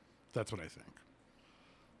 That's what I think.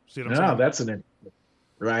 See what I'm No, saying? that's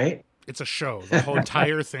right. It's a show. The whole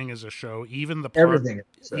entire thing is a show. Everything.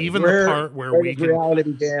 So Even the part where we does can reality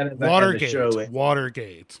began and the show ended?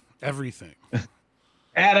 Watergate, everything.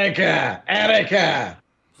 Attica.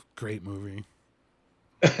 Great movie.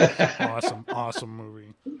 Awesome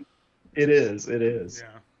movie. It is.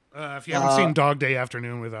 Yeah. If you haven't seen Dog Day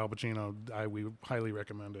Afternoon with Al Pacino, we highly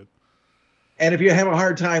recommend it. And if you have a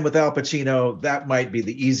hard time with Al Pacino, that might be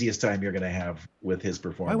the easiest time you're going to have with his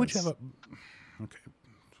performance. Why would you have okay?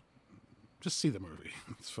 Just see the movie.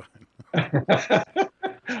 It's fine.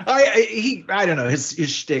 I don't know. His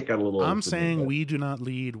shtick got a little. I'm saying we do not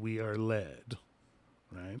lead; we are led,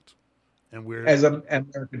 right? And we're as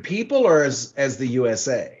American people, or as the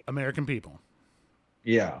USA. American people.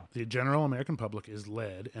 Yeah. The general American public is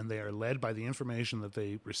led, and they are led by the information that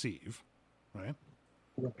they receive, right?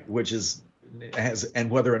 Which and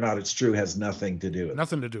whether or not it's true has nothing to do with it.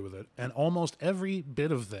 Nothing to do with it. And almost every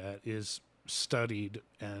bit of that is studied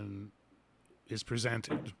and is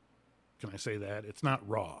presented. Can I say that? It's not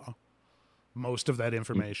raw. Most of that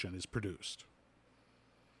information is produced.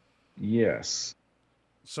 Yes.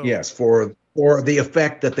 So yes, for the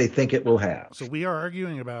effect that they think it will have. So we are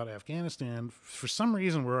arguing about Afghanistan. For some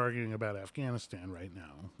reason, we're arguing about Afghanistan right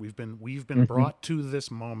now. We've been brought to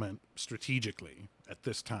this moment strategically at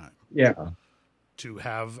this time. Yeah. To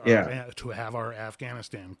have our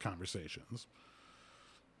Afghanistan conversations.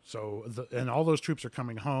 So and all those troops are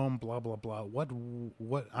coming home. Blah blah blah.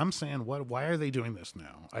 What I'm saying? Why are they doing this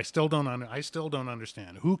now? I still don't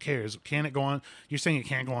understand. Who cares? Can it go on? You're saying it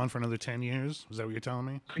can't go on for another 10 years? Is that what you're telling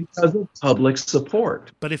me? Because of public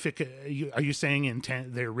support. But if are you saying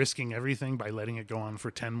they're risking everything by letting it go on for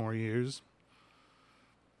 10 more years?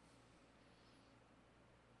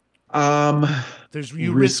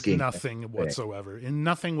 You risk nothing whatsoever, and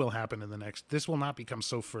nothing will happen in the next. This will not become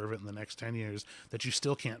so fervent in the next 10 years that you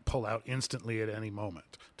still can't pull out instantly at any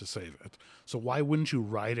moment to save it. So why wouldn't you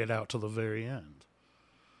ride it out to the very end?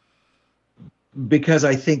 Because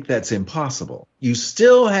I think that's impossible. You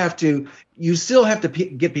still have to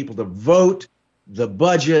get people to vote the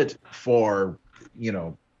budget for,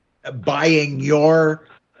 buying your,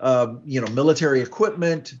 military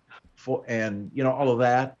equipment and all of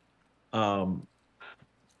that.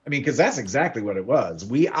 Because that's exactly what it was.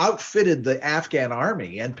 We outfitted the Afghan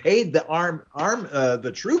army and paid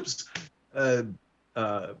the troops.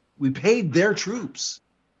 We paid their troops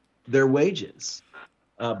their wages,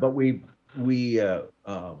 but we're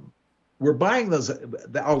buying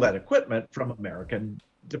all that equipment from American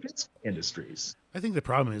defense industries. I think the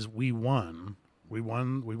problem is we won. We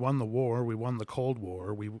won the war. We won the Cold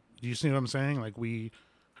War. Do you see what I'm saying? Like we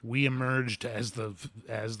emerged as the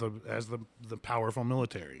powerful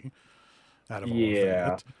military out of all of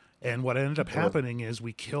that. And what ended up happening is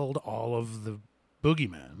we killed all of the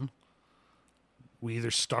boogeymen. We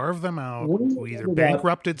either starved them out, we either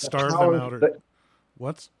bankrupted, starved them out, or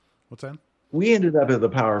what's that? We ended up as the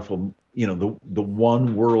powerful, the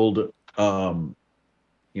one world,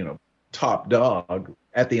 top dog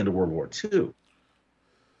at the end of World War II.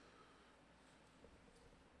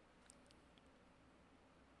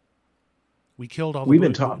 We killed all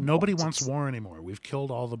the nobody wants war anymore. We've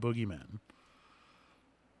killed all the boogeymen.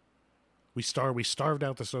 We starved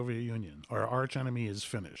out the Soviet Union. Our arch enemy is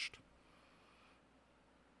finished.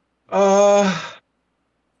 I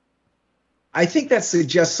think that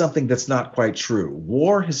suggests something that's not quite true.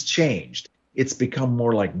 War has changed. It's become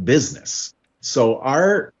more like business. So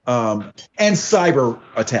and cyber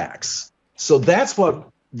attacks. So that's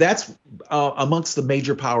amongst the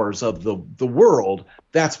major powers of the world.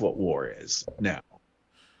 That's what war is now.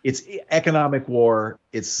 It's economic war.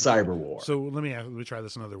 It's cyber war. So let me try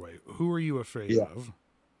this another way. Who are you afraid of?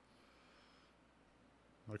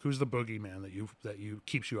 Like, who's the boogeyman that you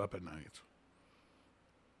keeps you up at night?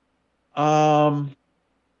 I'm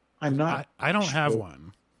not. I don't have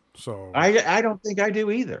one. So I don't think I do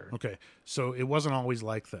either. Okay, so it wasn't always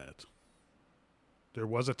like that. There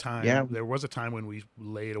was a time. Yeah. There was a time when we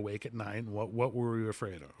laid awake at night. And what were we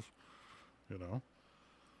afraid of?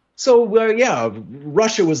 So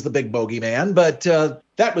Russia was the big bogeyman, but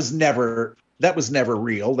that was never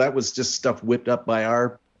real. That was just stuff whipped up by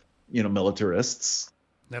our, militarists.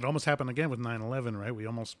 That almost happened again with 9/11, right? We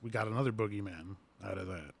got another boogeyman out of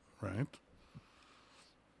that, right?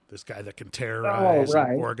 This guy that can terrorize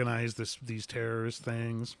and organize these terrorist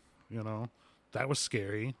things, That was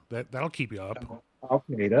scary. That'll keep you up. Al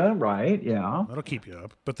Qaeda, right? Yeah. That'll keep you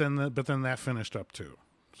up. But then that finished up too.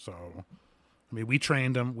 So I mean, we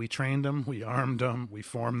trained them, we armed them, we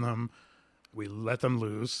formed them, we let them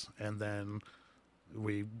loose, and then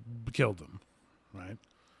we killed them, right?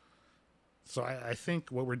 So I think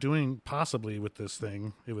what we're doing possibly with this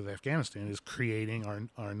thing with Afghanistan is creating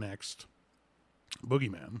our next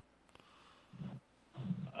boogeyman.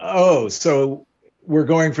 Oh, so we're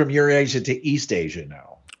going from Eurasia to East Asia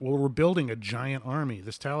now. Well, we're building a giant army.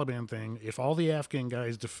 This Taliban thing, if all the Afghan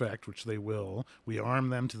guys defect, which they will, we arm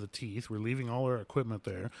them to the teeth. We're leaving all our equipment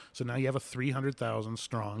there. So now you have a 300,000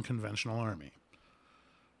 strong conventional army,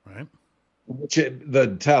 right? Which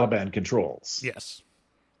the Taliban controls. Yes.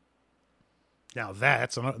 Now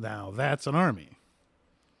that's an army.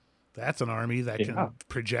 That's an army that Yeah. can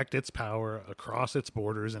project its power across its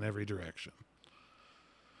borders in every direction.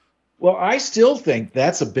 Well, I still think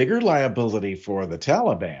that's a bigger liability for the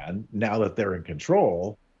Taliban now that they're in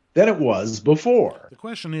control than it was before. The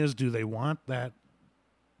question is, do they want that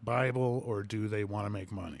Bible or do they want to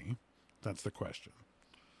make money? That's the question.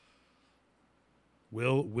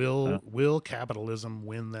 Will Uh, will will capitalism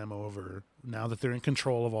win them over now that they're in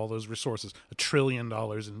control of all those resources? $1 trillion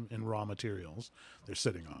in raw materials they're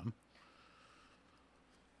sitting on.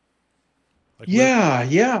 Like, yeah,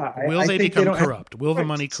 yeah. will I they think they become don't have corrupt? Will the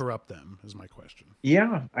money choice. corrupt them? Is my question.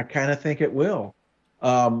 Yeah, I kind of think it will.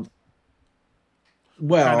 Um,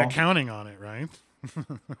 We're kind of well, counting on it, right?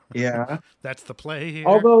 yeah. That's the play here.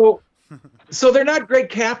 Although, so they're not great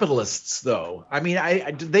capitalists, though. I mean,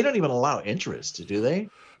 they don't even allow interest, do they?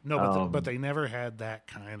 No, but Um, they never had that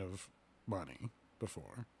kind of money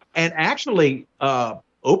before. and actually,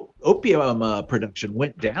 opium production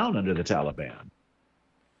went down under the Taliban.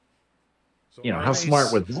 So You know, how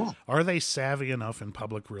smart was that? are they savvy enough in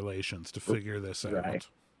public relations to figure this Right, out?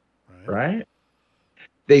 Right? right.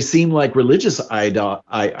 They seem like religious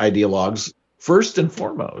ideologues first and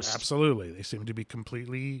foremost. Absolutely. They seem to be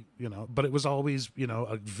completely, but it was always,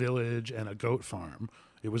 a village and a goat farm.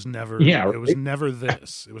 It was never Yeah, it was right. never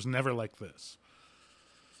this. It was never like this.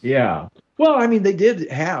 Yeah. Well, I mean, they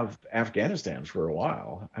did have Afghanistan for a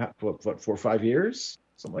while. What 4 or 5 years,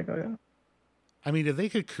 something like that. I mean, if they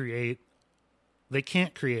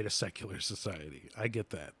can't create a secular society. I get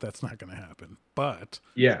that. That's not going to happen.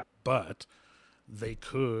 Yeah. But they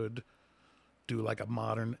could do like a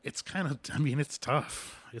modern. It's kind of. I mean, it's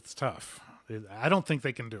tough. It's tough. I don't think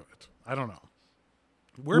they can do it. I don't know.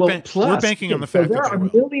 Well, We're plus, banking on the so fact there that they are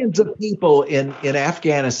will. millions of people in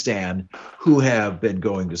Afghanistan who have been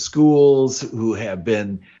going to schools, who have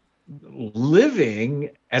been living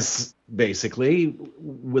as basically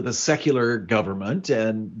with a secular government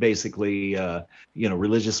and basically,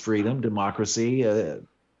 religious freedom, democracy to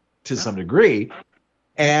Yeah. some degree,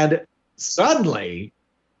 and suddenly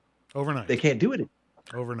they Overnight. can't do it.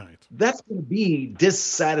 Overnight. That's going to be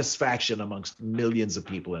dissatisfaction amongst millions of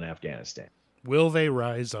people in Afghanistan. Will they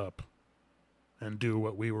rise up and do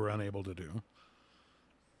what we were unable to do?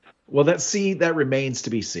 Well, that remains to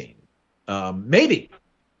be seen. Maybe,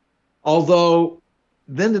 although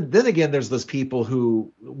then again, there's those people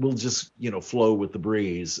who will just flow with the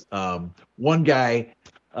breeze. One guy,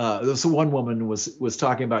 so one woman was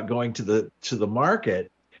talking about going to the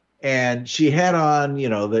market, and she had on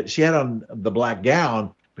the black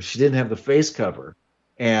gown, but she didn't have the face cover,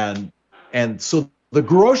 and so the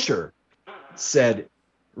grocer said,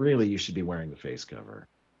 really, you should be wearing the face cover.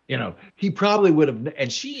 He probably would have,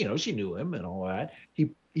 and she knew him and all that.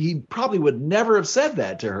 He probably would never have said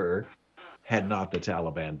that to her had not the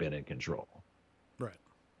Taliban been in control. Right.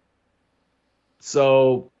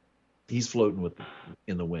 So he's floating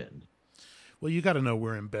in the wind. Well, you got to know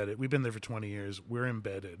we're embedded. We've been there for 20 years. We're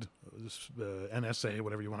embedded. NSA,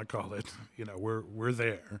 whatever you want to call it. We're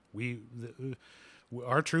there.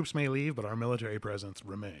 Our troops may leave, but our military presence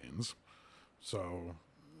remains. So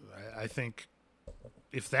I think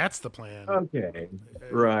if that's the plan, Okay.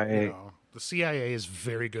 Right. the CIA is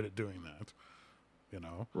very good at doing that.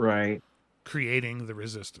 Right. Creating the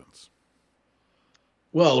resistance.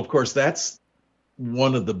 Well, of course, that's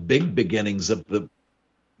one of the big beginnings of the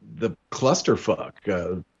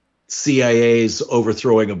clusterfuck. CIA's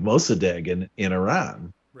overthrowing of Mossadegh in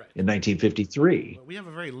Iran Right. in 1953. But we have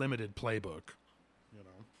a very limited playbook.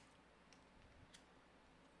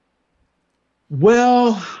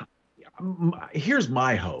 Well, here's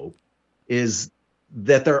my hope is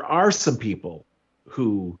that there are some people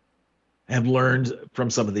who have learned from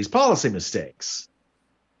some of these policy mistakes.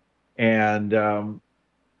 And,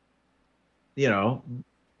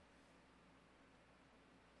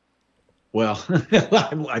 Well,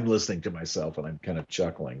 I'm listening to myself and I'm kind of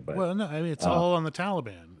chuckling, but Well, no, I mean it's uh, all on the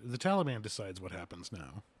Taliban. The Taliban decides what happens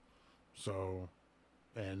now. So,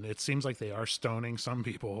 and it seems like they are stoning some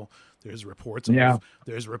people. There's reports yeah, of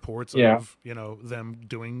there's reports yeah. of them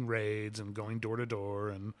doing raids and going door to door,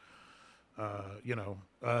 and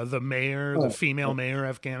the Oh, female mayor of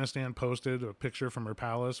Afghanistan posted a picture from her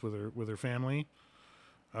palace with her family,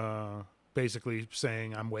 uh, basically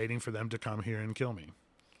saying, "I'm waiting for them to come here and kill me."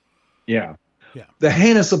 yeah. Yeah. The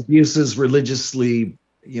heinous abuses religiously,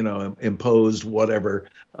 imposed, whatever,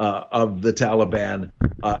 of the Taliban,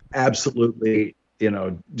 absolutely,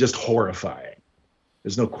 just horrifying.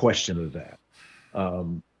 There's no question of that.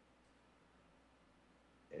 Um,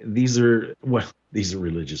 these are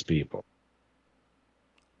religious people,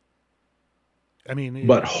 I mean,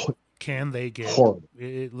 but can they get? horrible.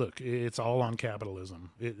 Look, it's all on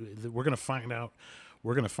capitalism. We're going to find out.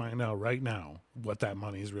 We're going to find out right now what that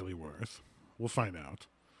money is really worth. We'll find out.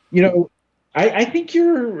 You know, I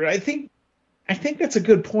think I think that's a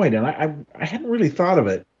good point, and I hadn't really thought of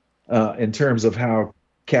it in terms of how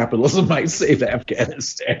capitalism might save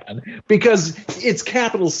Afghanistan, because it's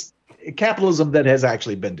capitalism that has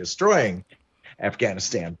actually been destroying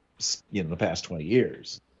Afghanistan, the past 20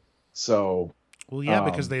 years. So, Well, yeah,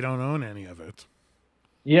 because um, they don't own any of it.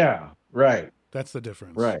 yeah, right, That's the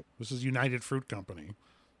difference. right, This is United Fruit Company.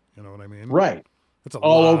 You know what I mean? right, It's a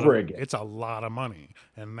all lot over of again. it's a lot of money,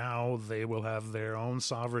 and now they will have their own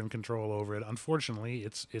sovereign control over it. Unfortunately,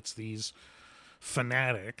 it's these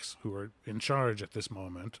fanatics who are in charge at this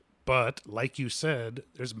moment. But like you said,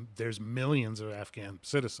 there's millions of Afghan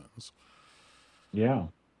citizens, Yeah.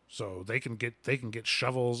 so they can get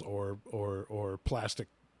shovels or plastic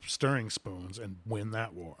stirring spoons and win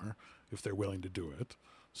that war if they're willing to do it.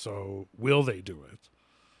 So will they do it?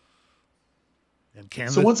 And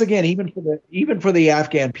can So the once again, even for the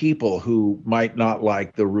Afghan people who might not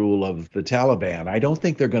like the rule of the Taliban, I don't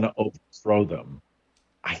think they're going to overthrow them.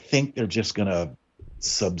 I think they're just going to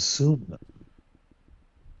subsume them.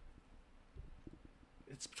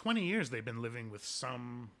 it's 20 years they've been living with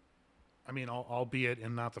some, I mean, albeit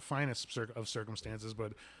in not the finest of circumstances,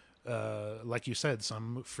 but like you said,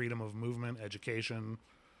 some freedom of movement, education.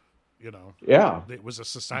 You know, Yeah. it was a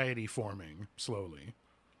society forming slowly.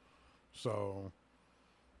 So,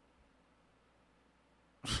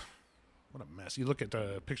 what a mess! You look at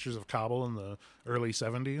pictures of Kabul in the early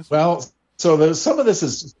 '70s. Well, so some of this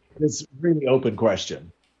is really open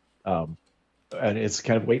question, um, and it's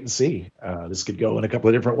kind of wait and see. This could go in a couple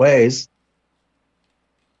of different ways.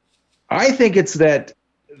 I think it's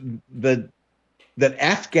the that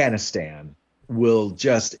Afghanistan will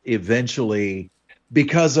just eventually,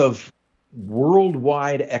 because of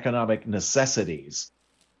worldwide economic necessities,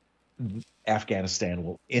 Afghanistan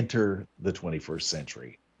will enter the 21st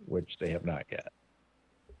century, which they have not yet.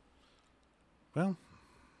 Well,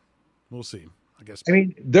 we'll see. I guess. I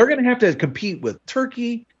mean, they're going to have to compete with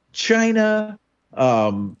Turkey, China.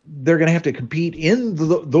 They're going to have to compete in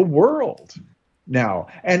the world now,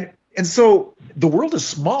 and so the world is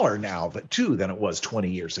smaller now, too, than it was 20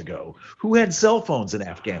 years ago. Who had cell phones in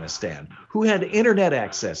Afghanistan? Who had internet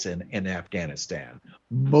access in Afghanistan?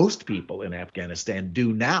 Most people in Afghanistan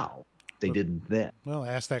do now. They didn't then. Well,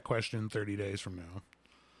 ask that question 30 days from now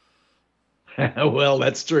Well,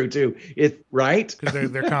 that's true too. It right?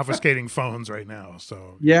 because they're confiscating phones right now.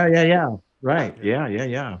 So Yeah, yeah, yeah. Right. yeah. Yeah, yeah,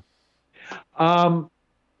 yeah. Um,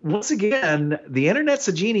 Once again, the internet's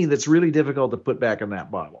a genie that's really difficult to put back in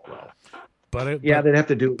that bottle. Well, But yeah, they'd have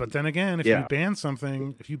to do. but then again, if you Yeah, ban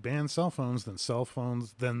something, if you ban cell phones,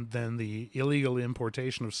 then the illegal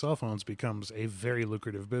importation of cell phones becomes a very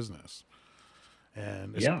lucrative business,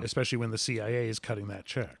 and yeah. especially when the CIA is cutting that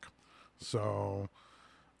check. So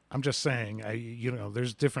I'm just saying,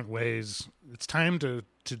 there's different ways. It's time to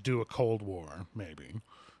do a Cold War. Maybe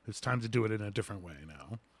it's time to do it in a different way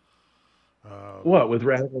now. What with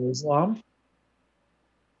radical Islam?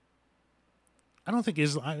 I don't think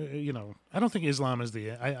Islam. I don't think Islam is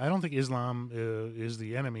the. I don't think Islam is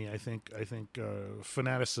the enemy. I think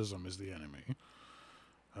fanaticism is the enemy.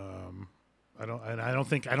 Um, I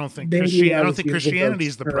don't think Maybe I I don't was think using Christianity those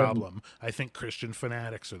is the terms. problem. I think Christian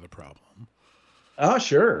fanatics are the problem. Oh,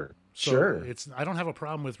 sure, So sure. I don't have a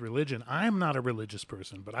problem with religion. I'm not a religious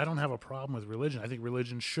person, but I don't have a problem with religion. I think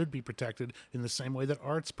religion should be protected in the same way that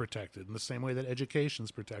art's protected, in the same way that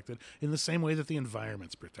education's protected, in the same way that the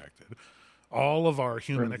environment's protected. All of our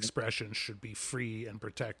human Right. expression should be free and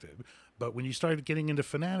protected. But when you start getting into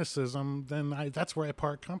fanaticism, then that's where I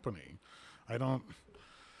part company. I don't.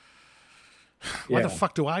 Why the Yeah,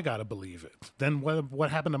 fuck do I gotta believe it? Then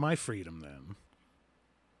what happened to my freedom then?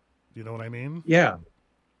 You know what I mean? yeah.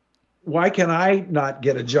 why can I not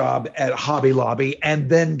get a job at Hobby Lobby and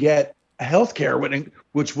then get health care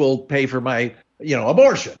which will pay for my,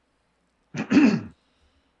 abortion?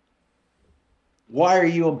 Why are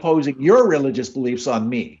you imposing your religious beliefs on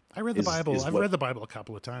me? I read the Is Bible. is I've what? read the Bible a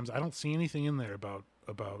couple of times. I don't see anything in there about.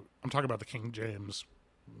 I'm talking about the King James,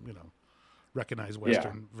 you know, recognized Yeah.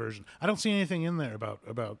 Western version. I don't see anything in there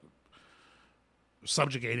about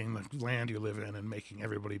subjugating the land you live in and making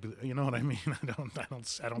everybody. You know what I mean?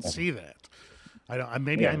 I don't see that. I don't.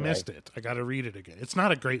 Maybe Yeah. I Right. missed it. I got to read it again. It's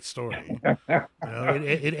not a great story.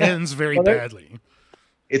 It ends very Well, badly.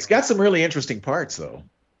 it's got some really interesting parts, though.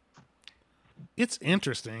 It's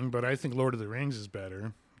interesting, but I think Lord of the Rings is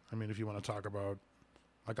better. I mean, if you want to talk about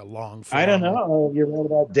like a long I don't form, know. You read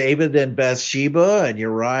about David and Bathsheba and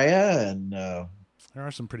Uriah, and there are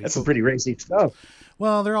some pretty that's some cool. pretty racy stuff.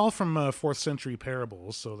 Well, they're all from fourth century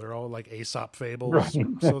parables, so they're all like Aesop fables. Right.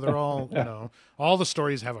 So they're all, all the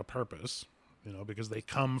stories have a purpose, because they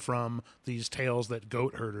come from these tales that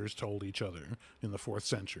goat herders told each other in the fourth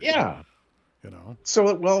century. Yeah. You know,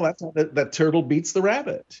 So, well, that's how that turtle beats the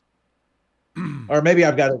rabbit. Or maybe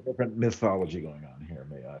I've got a different mythology going on here.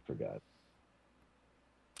 Maybe I forgot.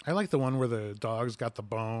 I like the one where the dog's got the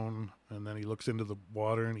bone, and then he looks into the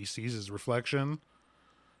water and he sees his reflection,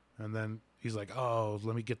 and then he's like, "Oh,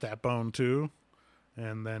 let me get that bone too,"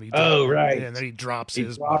 and then Oh, right. and then he drops He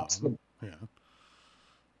his drops bone. the Yeah,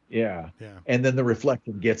 Yeah. yeah, And then the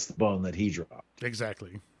reflection gets the bone that he dropped.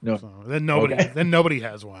 exactly. No. So then Okay. nobody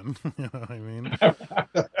has one. You know what I mean?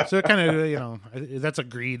 So it kind of that's a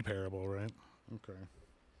greed parable, right?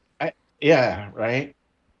 Okay. Yeah, right.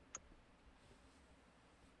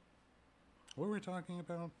 What were we talking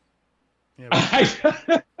about?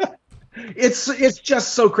 Yeah. It's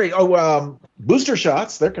just so crazy. Oh, booster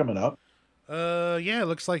shots, they're coming up. Yeah. It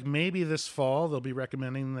looks like maybe this fall they'll be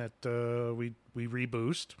recommending that we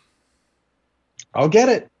reboost. I'll get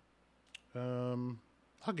it.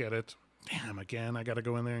 I'll get it. Damn, again, I got to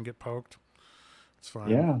go in there and get poked. It's fine.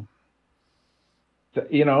 Yeah.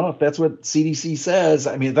 If that's what CDC says,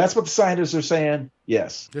 I mean, that's what the scientists are saying.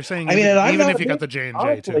 Yes. They're saying I mean, and I'm even not if you got the J&J too.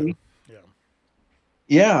 honestly, Yeah.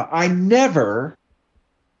 yeah, I never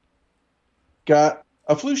got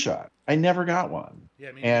a flu shot. I never got one.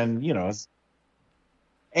 Yeah, me neither. And,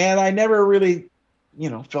 and I never really,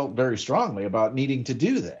 felt very strongly about needing to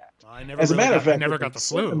do that. As a matter of I fact, never got the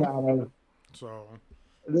flu. So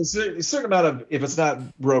there's a certain amount of, if it's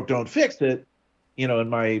not broke, don't fix it, in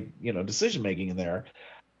my, decision making in there.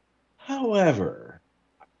 However,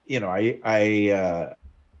 I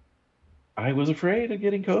was afraid of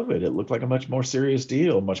getting COVID. It looked like a much more serious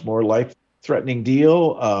deal, much more life threatening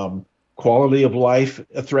deal, quality of life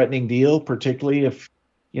a threatening deal, particularly if,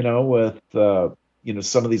 with,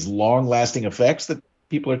 some of these long lasting effects that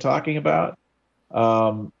people are talking about.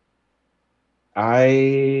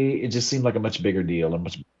 It just seemed like a much bigger deal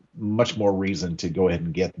and much more reason to go ahead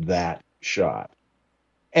and get that shot.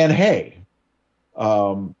 And hey,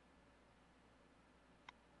 I'm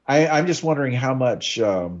just wondering how much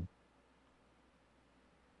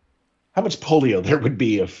polio there would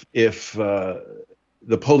be if the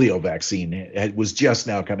polio vaccine was just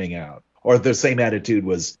now coming out, or if the same attitude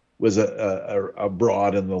was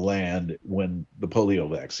abroad in the land when the polio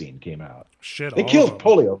vaccine came out. shit, They all of killed them.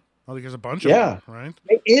 polio. I think there's a bunch of Yeah, them, right?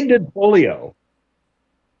 they ended polio.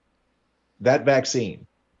 That vaccine,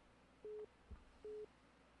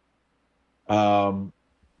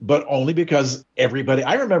 but only because everybody.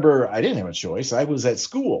 I remember I didn't have a choice. I was at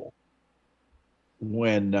school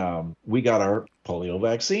when we got our polio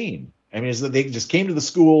vaccine. I mean, they just came to the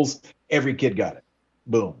schools. Every kid got it.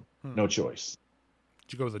 Boom. No choice.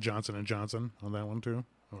 Did you go with the Johnson and Johnson on that one too,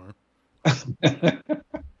 or?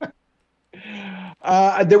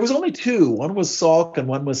 There was only two. One was Salk and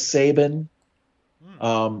one was Sabin.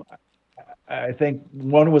 Um, I think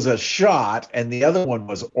one was a shot and the other one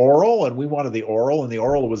was oral, and we wanted the oral, and the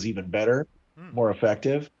oral was even better, more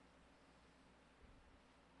effective.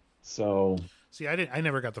 So, See, I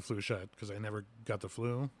never got the flu shot because I never got the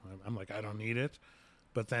flu. I'm like, I don't need it.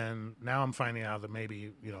 But then now I'm finding out that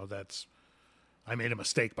maybe I made a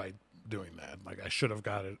mistake by doing that. Like I should have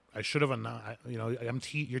got it. I should have not.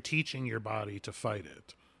 You're teaching your body to fight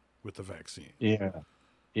it with the vaccine.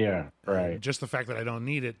 yeah, right. And just the fact that I don't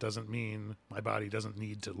need it doesn't mean my body doesn't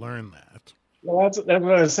need to learn that. Well, that's what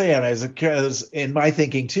I was saying. Because in my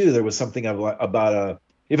thinking too, there was something about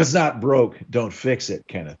if it's not broke, don't fix it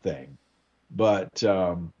kind of thing. But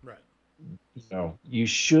Right. you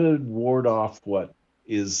should ward off what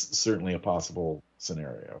is certainly a possible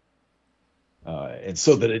scenario, and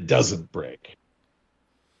so that it doesn't break.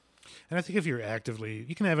 And I think if you're actively,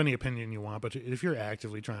 you can have any opinion you want, but if you're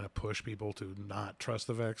actively trying to push people to not trust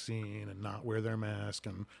the vaccine and not wear their mask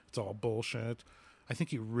and it's all bullshit, I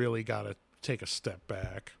think you really got to take a step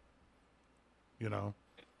back, you know?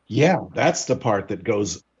 Yeah, that's the part that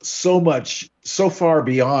goes so far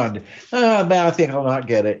beyond, man, I think I'll not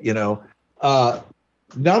get it,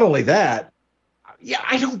 Not only that, yeah,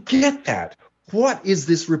 I don't get that. What is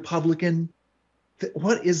this Republican?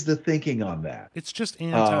 What is the thinking on that? It's just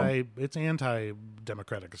it's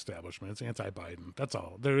anti-democratic establishment. It's anti-Biden. That's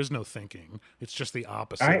all. There is no thinking. It's just the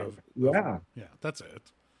opposite yeah. Yeah, that's it.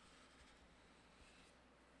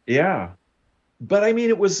 Yeah. But I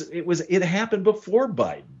mean, it happened before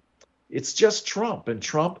Biden. It's just Trump and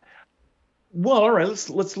Trump. Well, all right,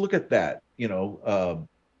 let's look at that. A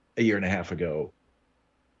year and a half ago,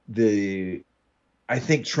 I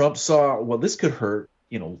think Trump saw, well, this could hurt.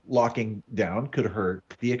 Locking down could hurt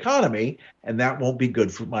the economy, and that won't be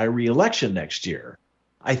good for my reelection next year.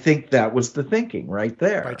 I think that was the thinking right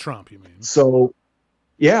there. By Trump, you mean? So,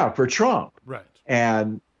 yeah, for Trump, right?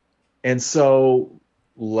 And so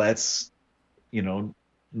let's,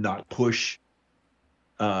 not push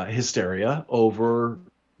hysteria over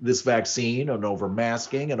this vaccine and over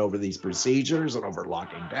masking and over these procedures and over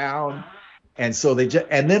locking down. And so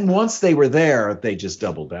and then once they were there, they just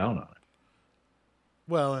doubled down on it.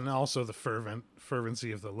 Well, and also the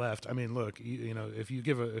fervency of the left. I mean, look, if you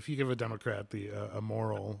give a Democrat a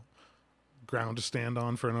moral ground to stand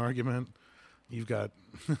on for an argument, you've got.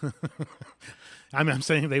 I'm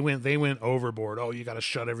saying they went overboard. Oh, you got to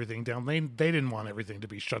shut everything down. They didn't want everything to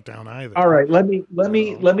be shut down either. All right, let me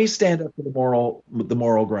stand up for the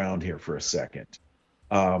moral ground here for a second.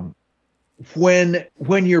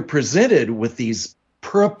 When you're presented with these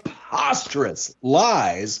preposterous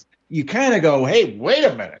lies, you kind of go, hey, wait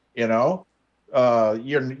a minute, you're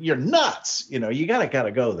nuts. You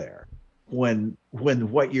gotta go there. When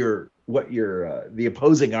what you're the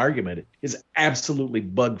opposing argument is absolutely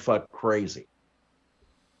bugfuck crazy.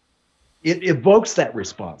 It evokes that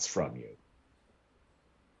response from you.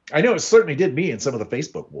 I know it certainly did me in some of the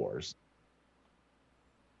Facebook wars.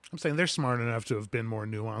 I'm saying they're smart enough to have been more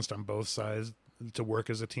nuanced on both sides to work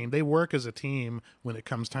as a team. They work as a team when it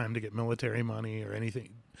comes time to get military money or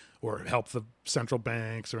anything, or help the central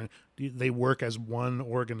banks, or they work as one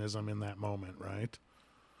organism in that moment, right?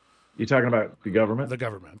 You're talking about the government? The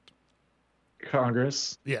government.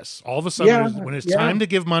 Congress? Yes. All of a sudden, when it's time to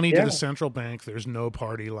give money to the central bank, there's no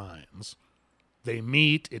party lines. They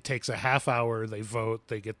meet, it takes a half hour, they vote,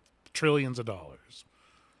 they get trillions of dollars.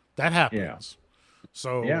 That happens.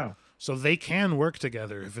 So they can work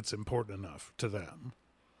together if it's important enough to them.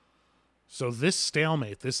 So this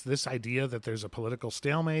stalemate, this idea that there's a political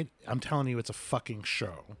stalemate, I'm telling you, it's a fucking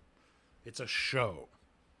show. It's a show.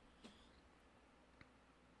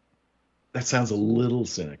 That sounds a little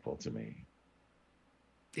cynical to me.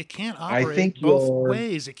 It can't operate both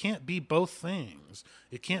ways. It can't be both things.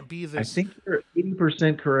 It can't be this. I think you're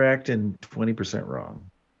 80% correct and 20% wrong.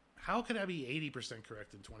 How could I be 80%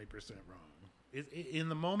 correct and 20% wrong? In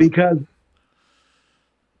the moment,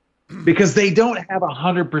 because they don't have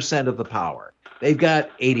 100% of the power. They've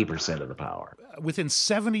got 80% of the power. Within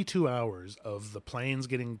 72 hours of the planes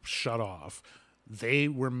getting shut off, they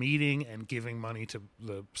were meeting and giving money to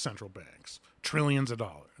the central banks, trillions of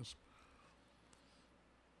dollars.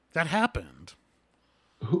 That happened.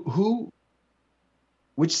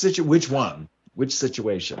 Which one? Which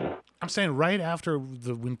situation? I'm saying right after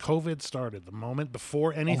when COVID started, the moment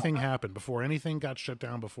before anything happened, before anything got shut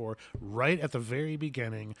down, right at the very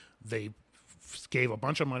beginning, they gave a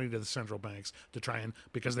bunch of money to the central banks to try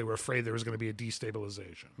because they were afraid there was going to be a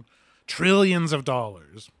destabilization. Trillions of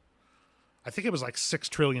dollars. I think it was like $6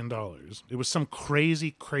 trillion. It was some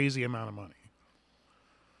crazy, crazy amount of money.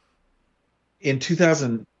 In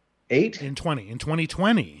 2008? In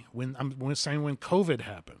 2020, when COVID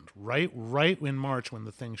happened, right in March when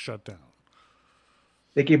the thing shut down.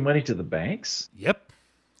 They gave money to the banks? Yep,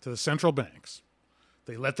 to the central banks.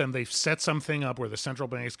 They set something up where the central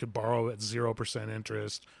banks could borrow at 0%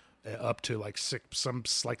 interest up to like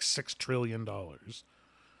 $6 trillion,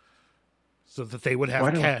 so that they would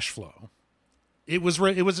have cash flow. It was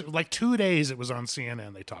like 2 days. It was on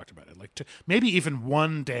CNN. They talked about it. Maybe even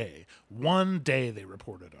 1 day. 1 day they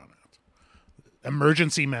reported on it.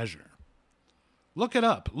 Emergency measure. Look it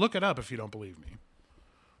up. Look it up if you don't believe me.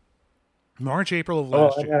 March, April of Oh,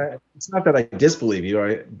 last year. it's not that I disbelieve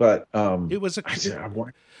you, but It was a,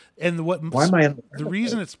 why, and what why am I on the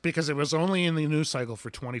reason it's because it was only in the news cycle for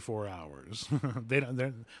 24 hours. They're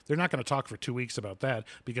not going to talk for 2 weeks about that,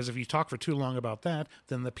 because if you talk for too long about that,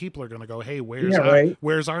 then the people are going to go, hey, Yeah, right.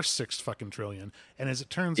 where's our 6 fucking trillion? And as it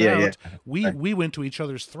turns Yeah, yeah. out, we went to each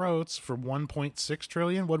other's throats for 1.6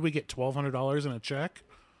 trillion. What did we get? $1,200 in a check?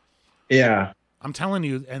 Yeah. I'm telling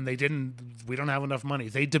you, and they didn't. We don't have enough money.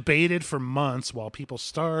 They debated for months while people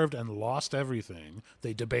starved and lost everything.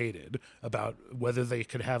 They debated about whether they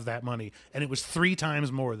could have that money, and it was 3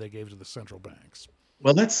 times more they gave to the central banks.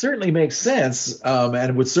 Well, that certainly makes sense,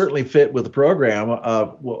 and would certainly fit with the program.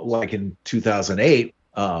 Well, like in 2008,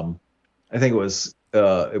 I think it was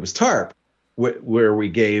TARP, where we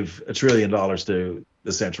gave $1 trillion to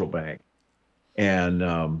the central bank, and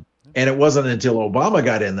it wasn't until Obama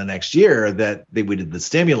got in the next year that we did the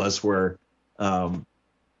stimulus, um,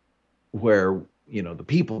 where the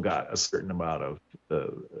people got a certain amount of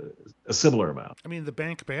a similar amount. I mean, the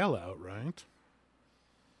bank bailout, right?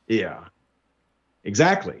 Yeah,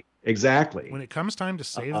 exactly, exactly. When it comes time to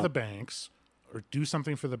save the banks or do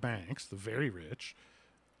something for the banks, the very rich,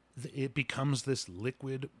 it becomes this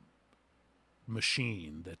liquid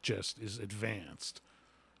machine that just is advanced.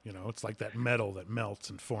 It's like that metal that melts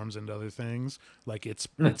and forms into other things. Like it's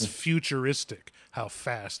futuristic how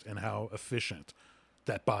fast and how efficient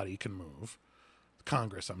that body can move.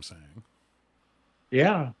 Congress, I'm saying.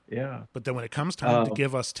 Yeah, yeah. But then when it comes time to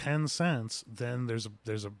give us 10 cents, then there's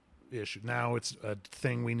a issue. Now it's a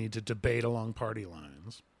thing we need to debate along party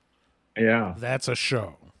lines. Yeah. That's a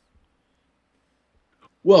show.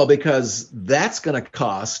 Well, because that's going to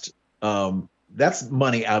cost that's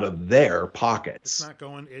money out of their pockets. It's not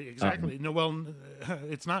going exactly. No, well,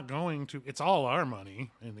 it's not going to. It's all our money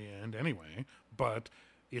in the end, anyway. But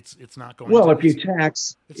it's not going. Well, to, if you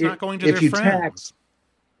tax, it's not going to their friends. Tax,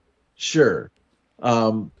 sure,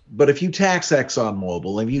 but if you tax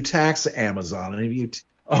ExxonMobil, if you tax Amazon, and if you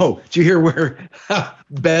did you hear where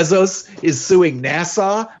Bezos is suing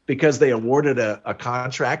NASA because they awarded a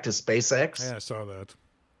contract to SpaceX? Yeah, I saw that.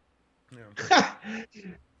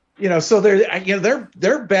 Yeah. So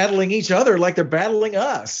they're battling each other like they're battling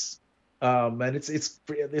us, and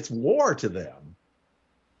it's war to them.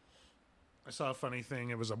 I saw a funny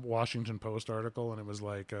thing. It was a Washington Post article, and it was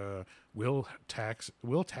like, "Will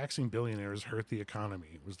taxing billionaires hurt the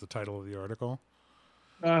economy?" Was the title of the article.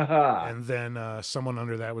 Uh-huh. And then someone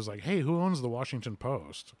under that was like, "Hey, who owns the Washington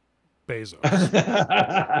Post?" Bezos.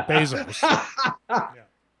 Bezos. Yeah.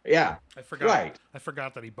 Yeah. I forgot. Right. I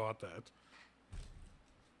forgot that he bought that.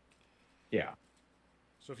 Yeah.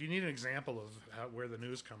 So if you need an example of where the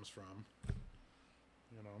news comes from,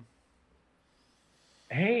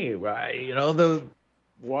 Hey,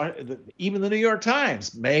 even the New York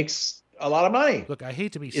Times makes a lot of money. Look, I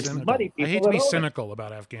hate to be cynical. I hate to be cynical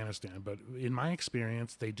about Afghanistan, but in my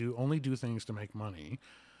experience, they only do things to make money,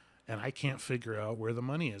 and I can't figure out where the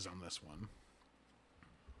money is on this one.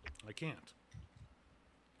 I can't.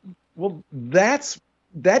 Well, that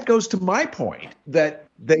goes to my point, that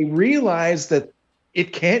they realize that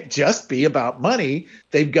it can't just be about money.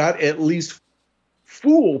 They've got to at least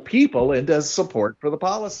fool people into support for the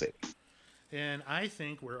policy. And I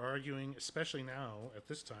think we're arguing, especially now at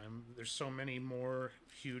this time, there's so many more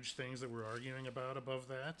huge things that we're arguing about above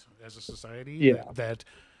that as a society that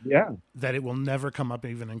it will never come up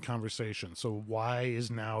even in conversation. So why is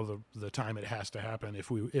now the time it has to happen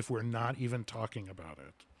if we're not even talking about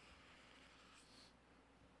it?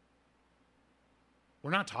 We're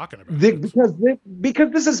not talking about it.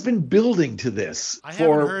 Because this has been building to this. I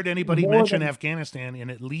haven't heard anybody mention Afghanistan in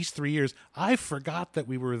at least 3 years. I forgot that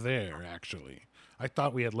we were there, actually. I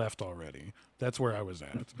thought we had left already. That's where I was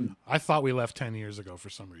at. I thought we left 10 years ago for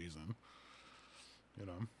some reason.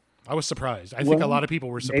 I was surprised. I think a lot of people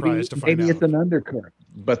were surprised to find out. Maybe it's an undercurrent.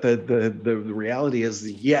 But the reality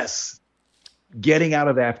is, yes, getting out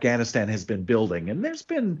of Afghanistan has been building. And there's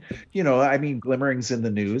been, glimmerings in the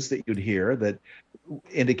news that you'd hear that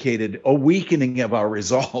indicated a weakening of our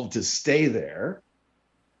resolve to stay there.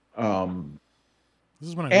 This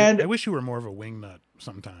is when I wish you were more of a wingnut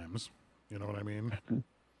sometimes. You know what I mean?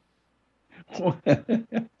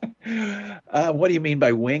 What do you mean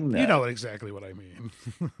by wingnut? You know exactly what I mean.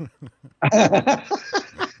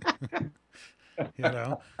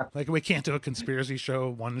 Like we can't do a conspiracy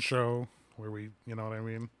one show where we, you know what I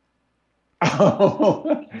mean?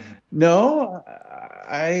 Oh, no,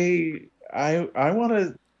 I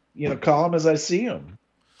want to, call them as I see them.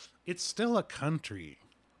 It's still a country.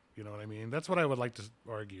 You know what I mean? That's what I would like to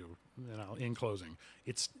argue. In closing,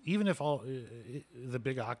 it's even if all the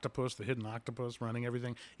big octopus, the hidden octopus running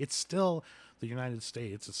everything, it's still the United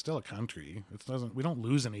States. It's still a country. It doesn't. We don't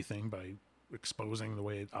lose anything by exposing the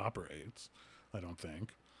way it operates. I don't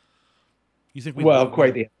think. You think we? Well,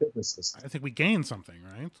 quite the antithesis. I think we gain something,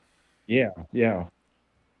 right? Yeah, yeah,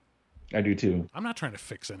 I do too. I'm not trying to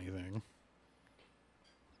fix anything.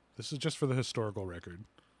 This is just for the historical record.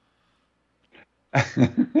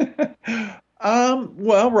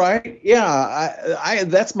 Well, right. Yeah,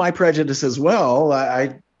 that's my prejudice as well.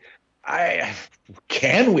 I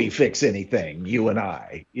can we fix anything, you and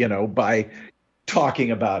I, by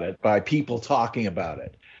talking about it, by people talking about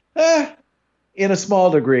it? In a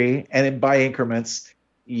small degree and by increments,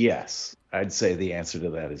 yes. I'd say the answer to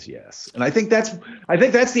that is yes. And I think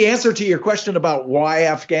that's the answer to your question about why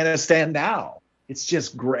Afghanistan now. It's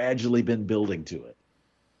just gradually been building to it.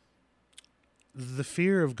 The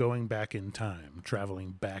fear of going back in time,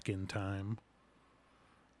 traveling back in time,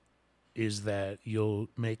 is that you'll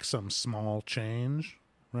make some small change,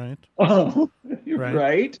 right? Oh,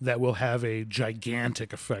 right. That will have a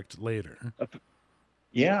gigantic effect later.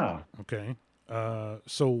 Yeah. Okay.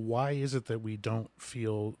 So why is it that we don't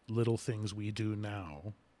feel little things we do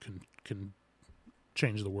now can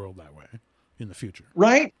change the world that way in the future?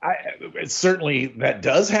 Right. Certainly that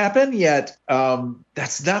does happen, yet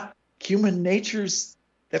that's not human nature's.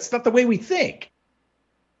 That's not the way we think.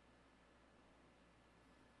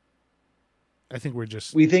 I think we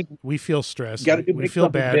feel stress. We feel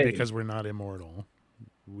bad because we're not immortal.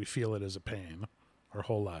 We feel it as a pain our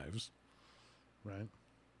whole lives, right?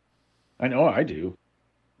 I know I do.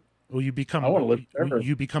 Well, you become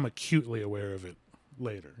acutely aware of it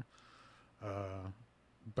later,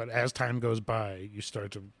 but as time goes by, you start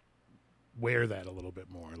to wear that a little bit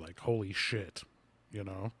more. Like, holy shit,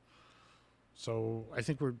 So I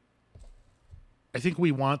think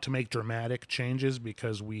we want to make dramatic changes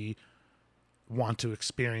because we want to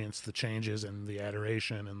experience the changes and the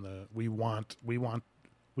adoration and we want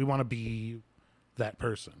to be that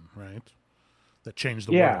person, right? That changed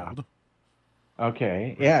the world.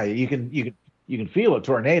 Okay. Yeah, you can feel a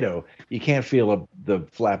tornado. You can't feel the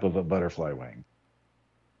flap of a butterfly wing.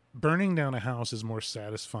 Burning down a house is more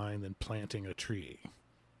satisfying than planting a tree.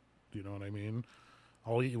 Do you know what I mean?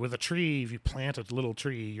 With a tree, if you plant a little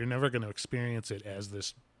tree, you're never going to experience it as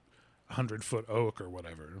this 100-foot oak or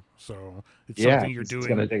whatever. So it's something you're doing. It's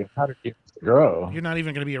going to take 100 years to grow. You're not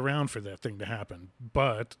even going to be around for that thing to happen,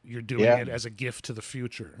 but you're doing it as a gift to the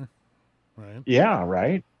future, right? Yeah,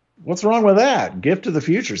 right. What's wrong with that? Gift to the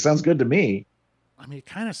future sounds good to me. I mean, it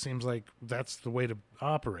kind of seems like that's the way to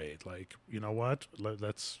operate. Like, you know what?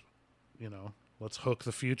 Let's hook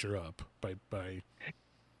the future up by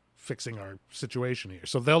fixing our situation here.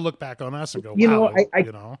 So they'll look back on us and go, wow,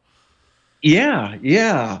 Yeah,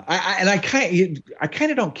 yeah. I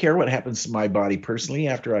kind of don't care what happens to my body personally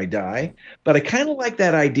after I die, but I kind of like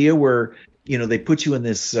that idea where they put you in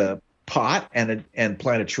this pot and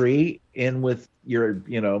plant a tree in with your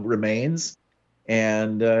remains,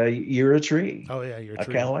 and you're a tree. Oh yeah, you're a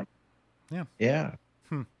tree. I kind of like. Yeah.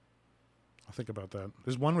 I'll think about that.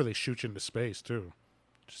 There's one where they shoot you into space too.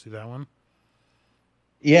 Did you see that one?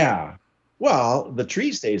 Yeah. Well, the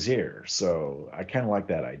tree stays here, so I kind of like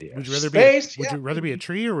that idea. Would you rather be a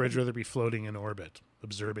tree, or would you rather be floating in orbit,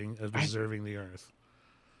 observing the Earth?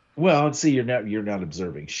 Well, see, you're not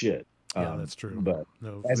observing shit. Yeah, that's true. But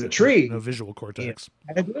as a tree, no visual cortex,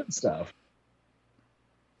 kind of good stuff.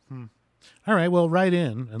 All right, well, write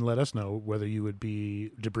in and let us know whether you would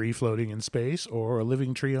be debris floating in space or a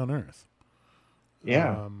living tree on Earth.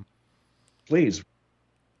 Yeah. Please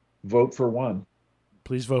vote for one.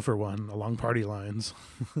 Please vote for one along party lines.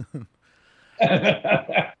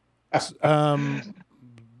 We're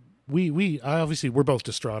both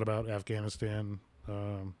distraught about Afghanistan.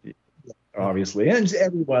 Obviously, and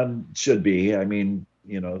everyone should be. I mean,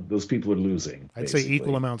 those people are losing. I'd say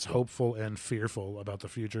equal amounts hopeful and fearful about the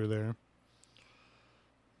future there.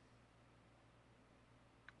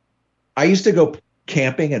 I used to go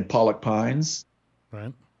camping in Pollock Pines.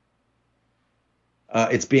 Right.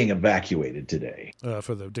 It's being evacuated today.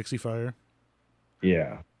 For the Dixie Fire?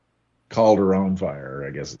 Yeah. Calderon Fire,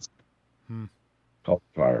 I guess it's called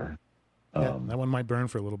fire. Yeah, that one might burn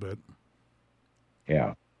for a little bit.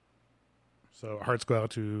 Yeah. So hearts go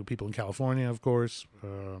out to people in California, of course.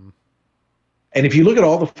 And if you look at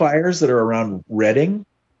all the fires that are around Redding,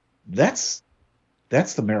 that's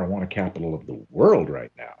the marijuana capital of the world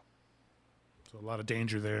right now. So a lot of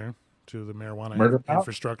danger there to the marijuana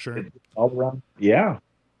infrastructure. All around. Yeah.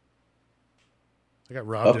 I got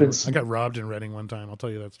robbed in Redding one time. I'll tell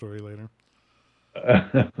you that story later.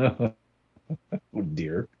 Oh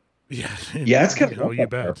dear. Yeah, Yeah, it's kind of oh, rough you up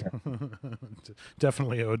bet.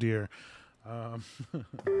 Definitely, oh dear. Um,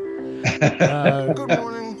 there. Good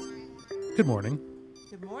morning. good morning,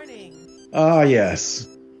 Good morning. Ah, yes.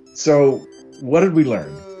 So, what did we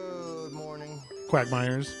learn? Good morning.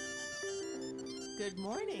 Quagmires. Good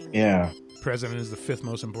morning. Yeah. President is the fifth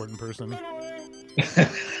most important person,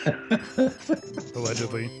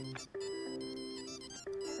 allegedly.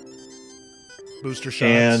 Booster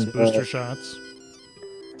shots, And booster shots.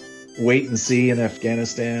 wait and see in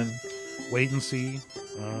Afghanistan. Wait and see.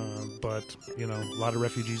 But, you know, a lot of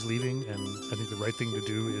refugees leaving, and I think the right thing to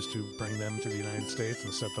do is to bring them to the United States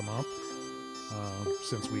and set them up,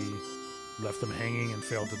 since we left them hanging and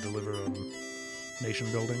failed to deliver on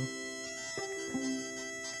nation building.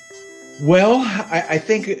 Well, I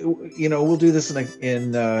think we'll do this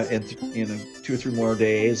in 2 or 3 more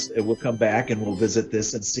days. We'll come back and we'll visit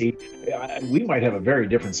this and see. We might have a very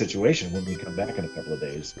different situation when we come back in a couple of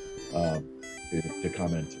days to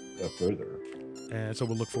comment further. And so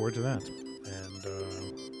we'll look forward to that.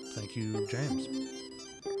 And thank you, James.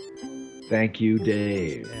 Thank you,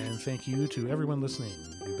 Dave. And thank you to everyone listening.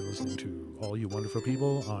 You've been listening to all you wonderful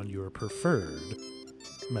people on your preferred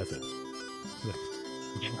method.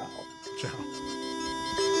 Ciao.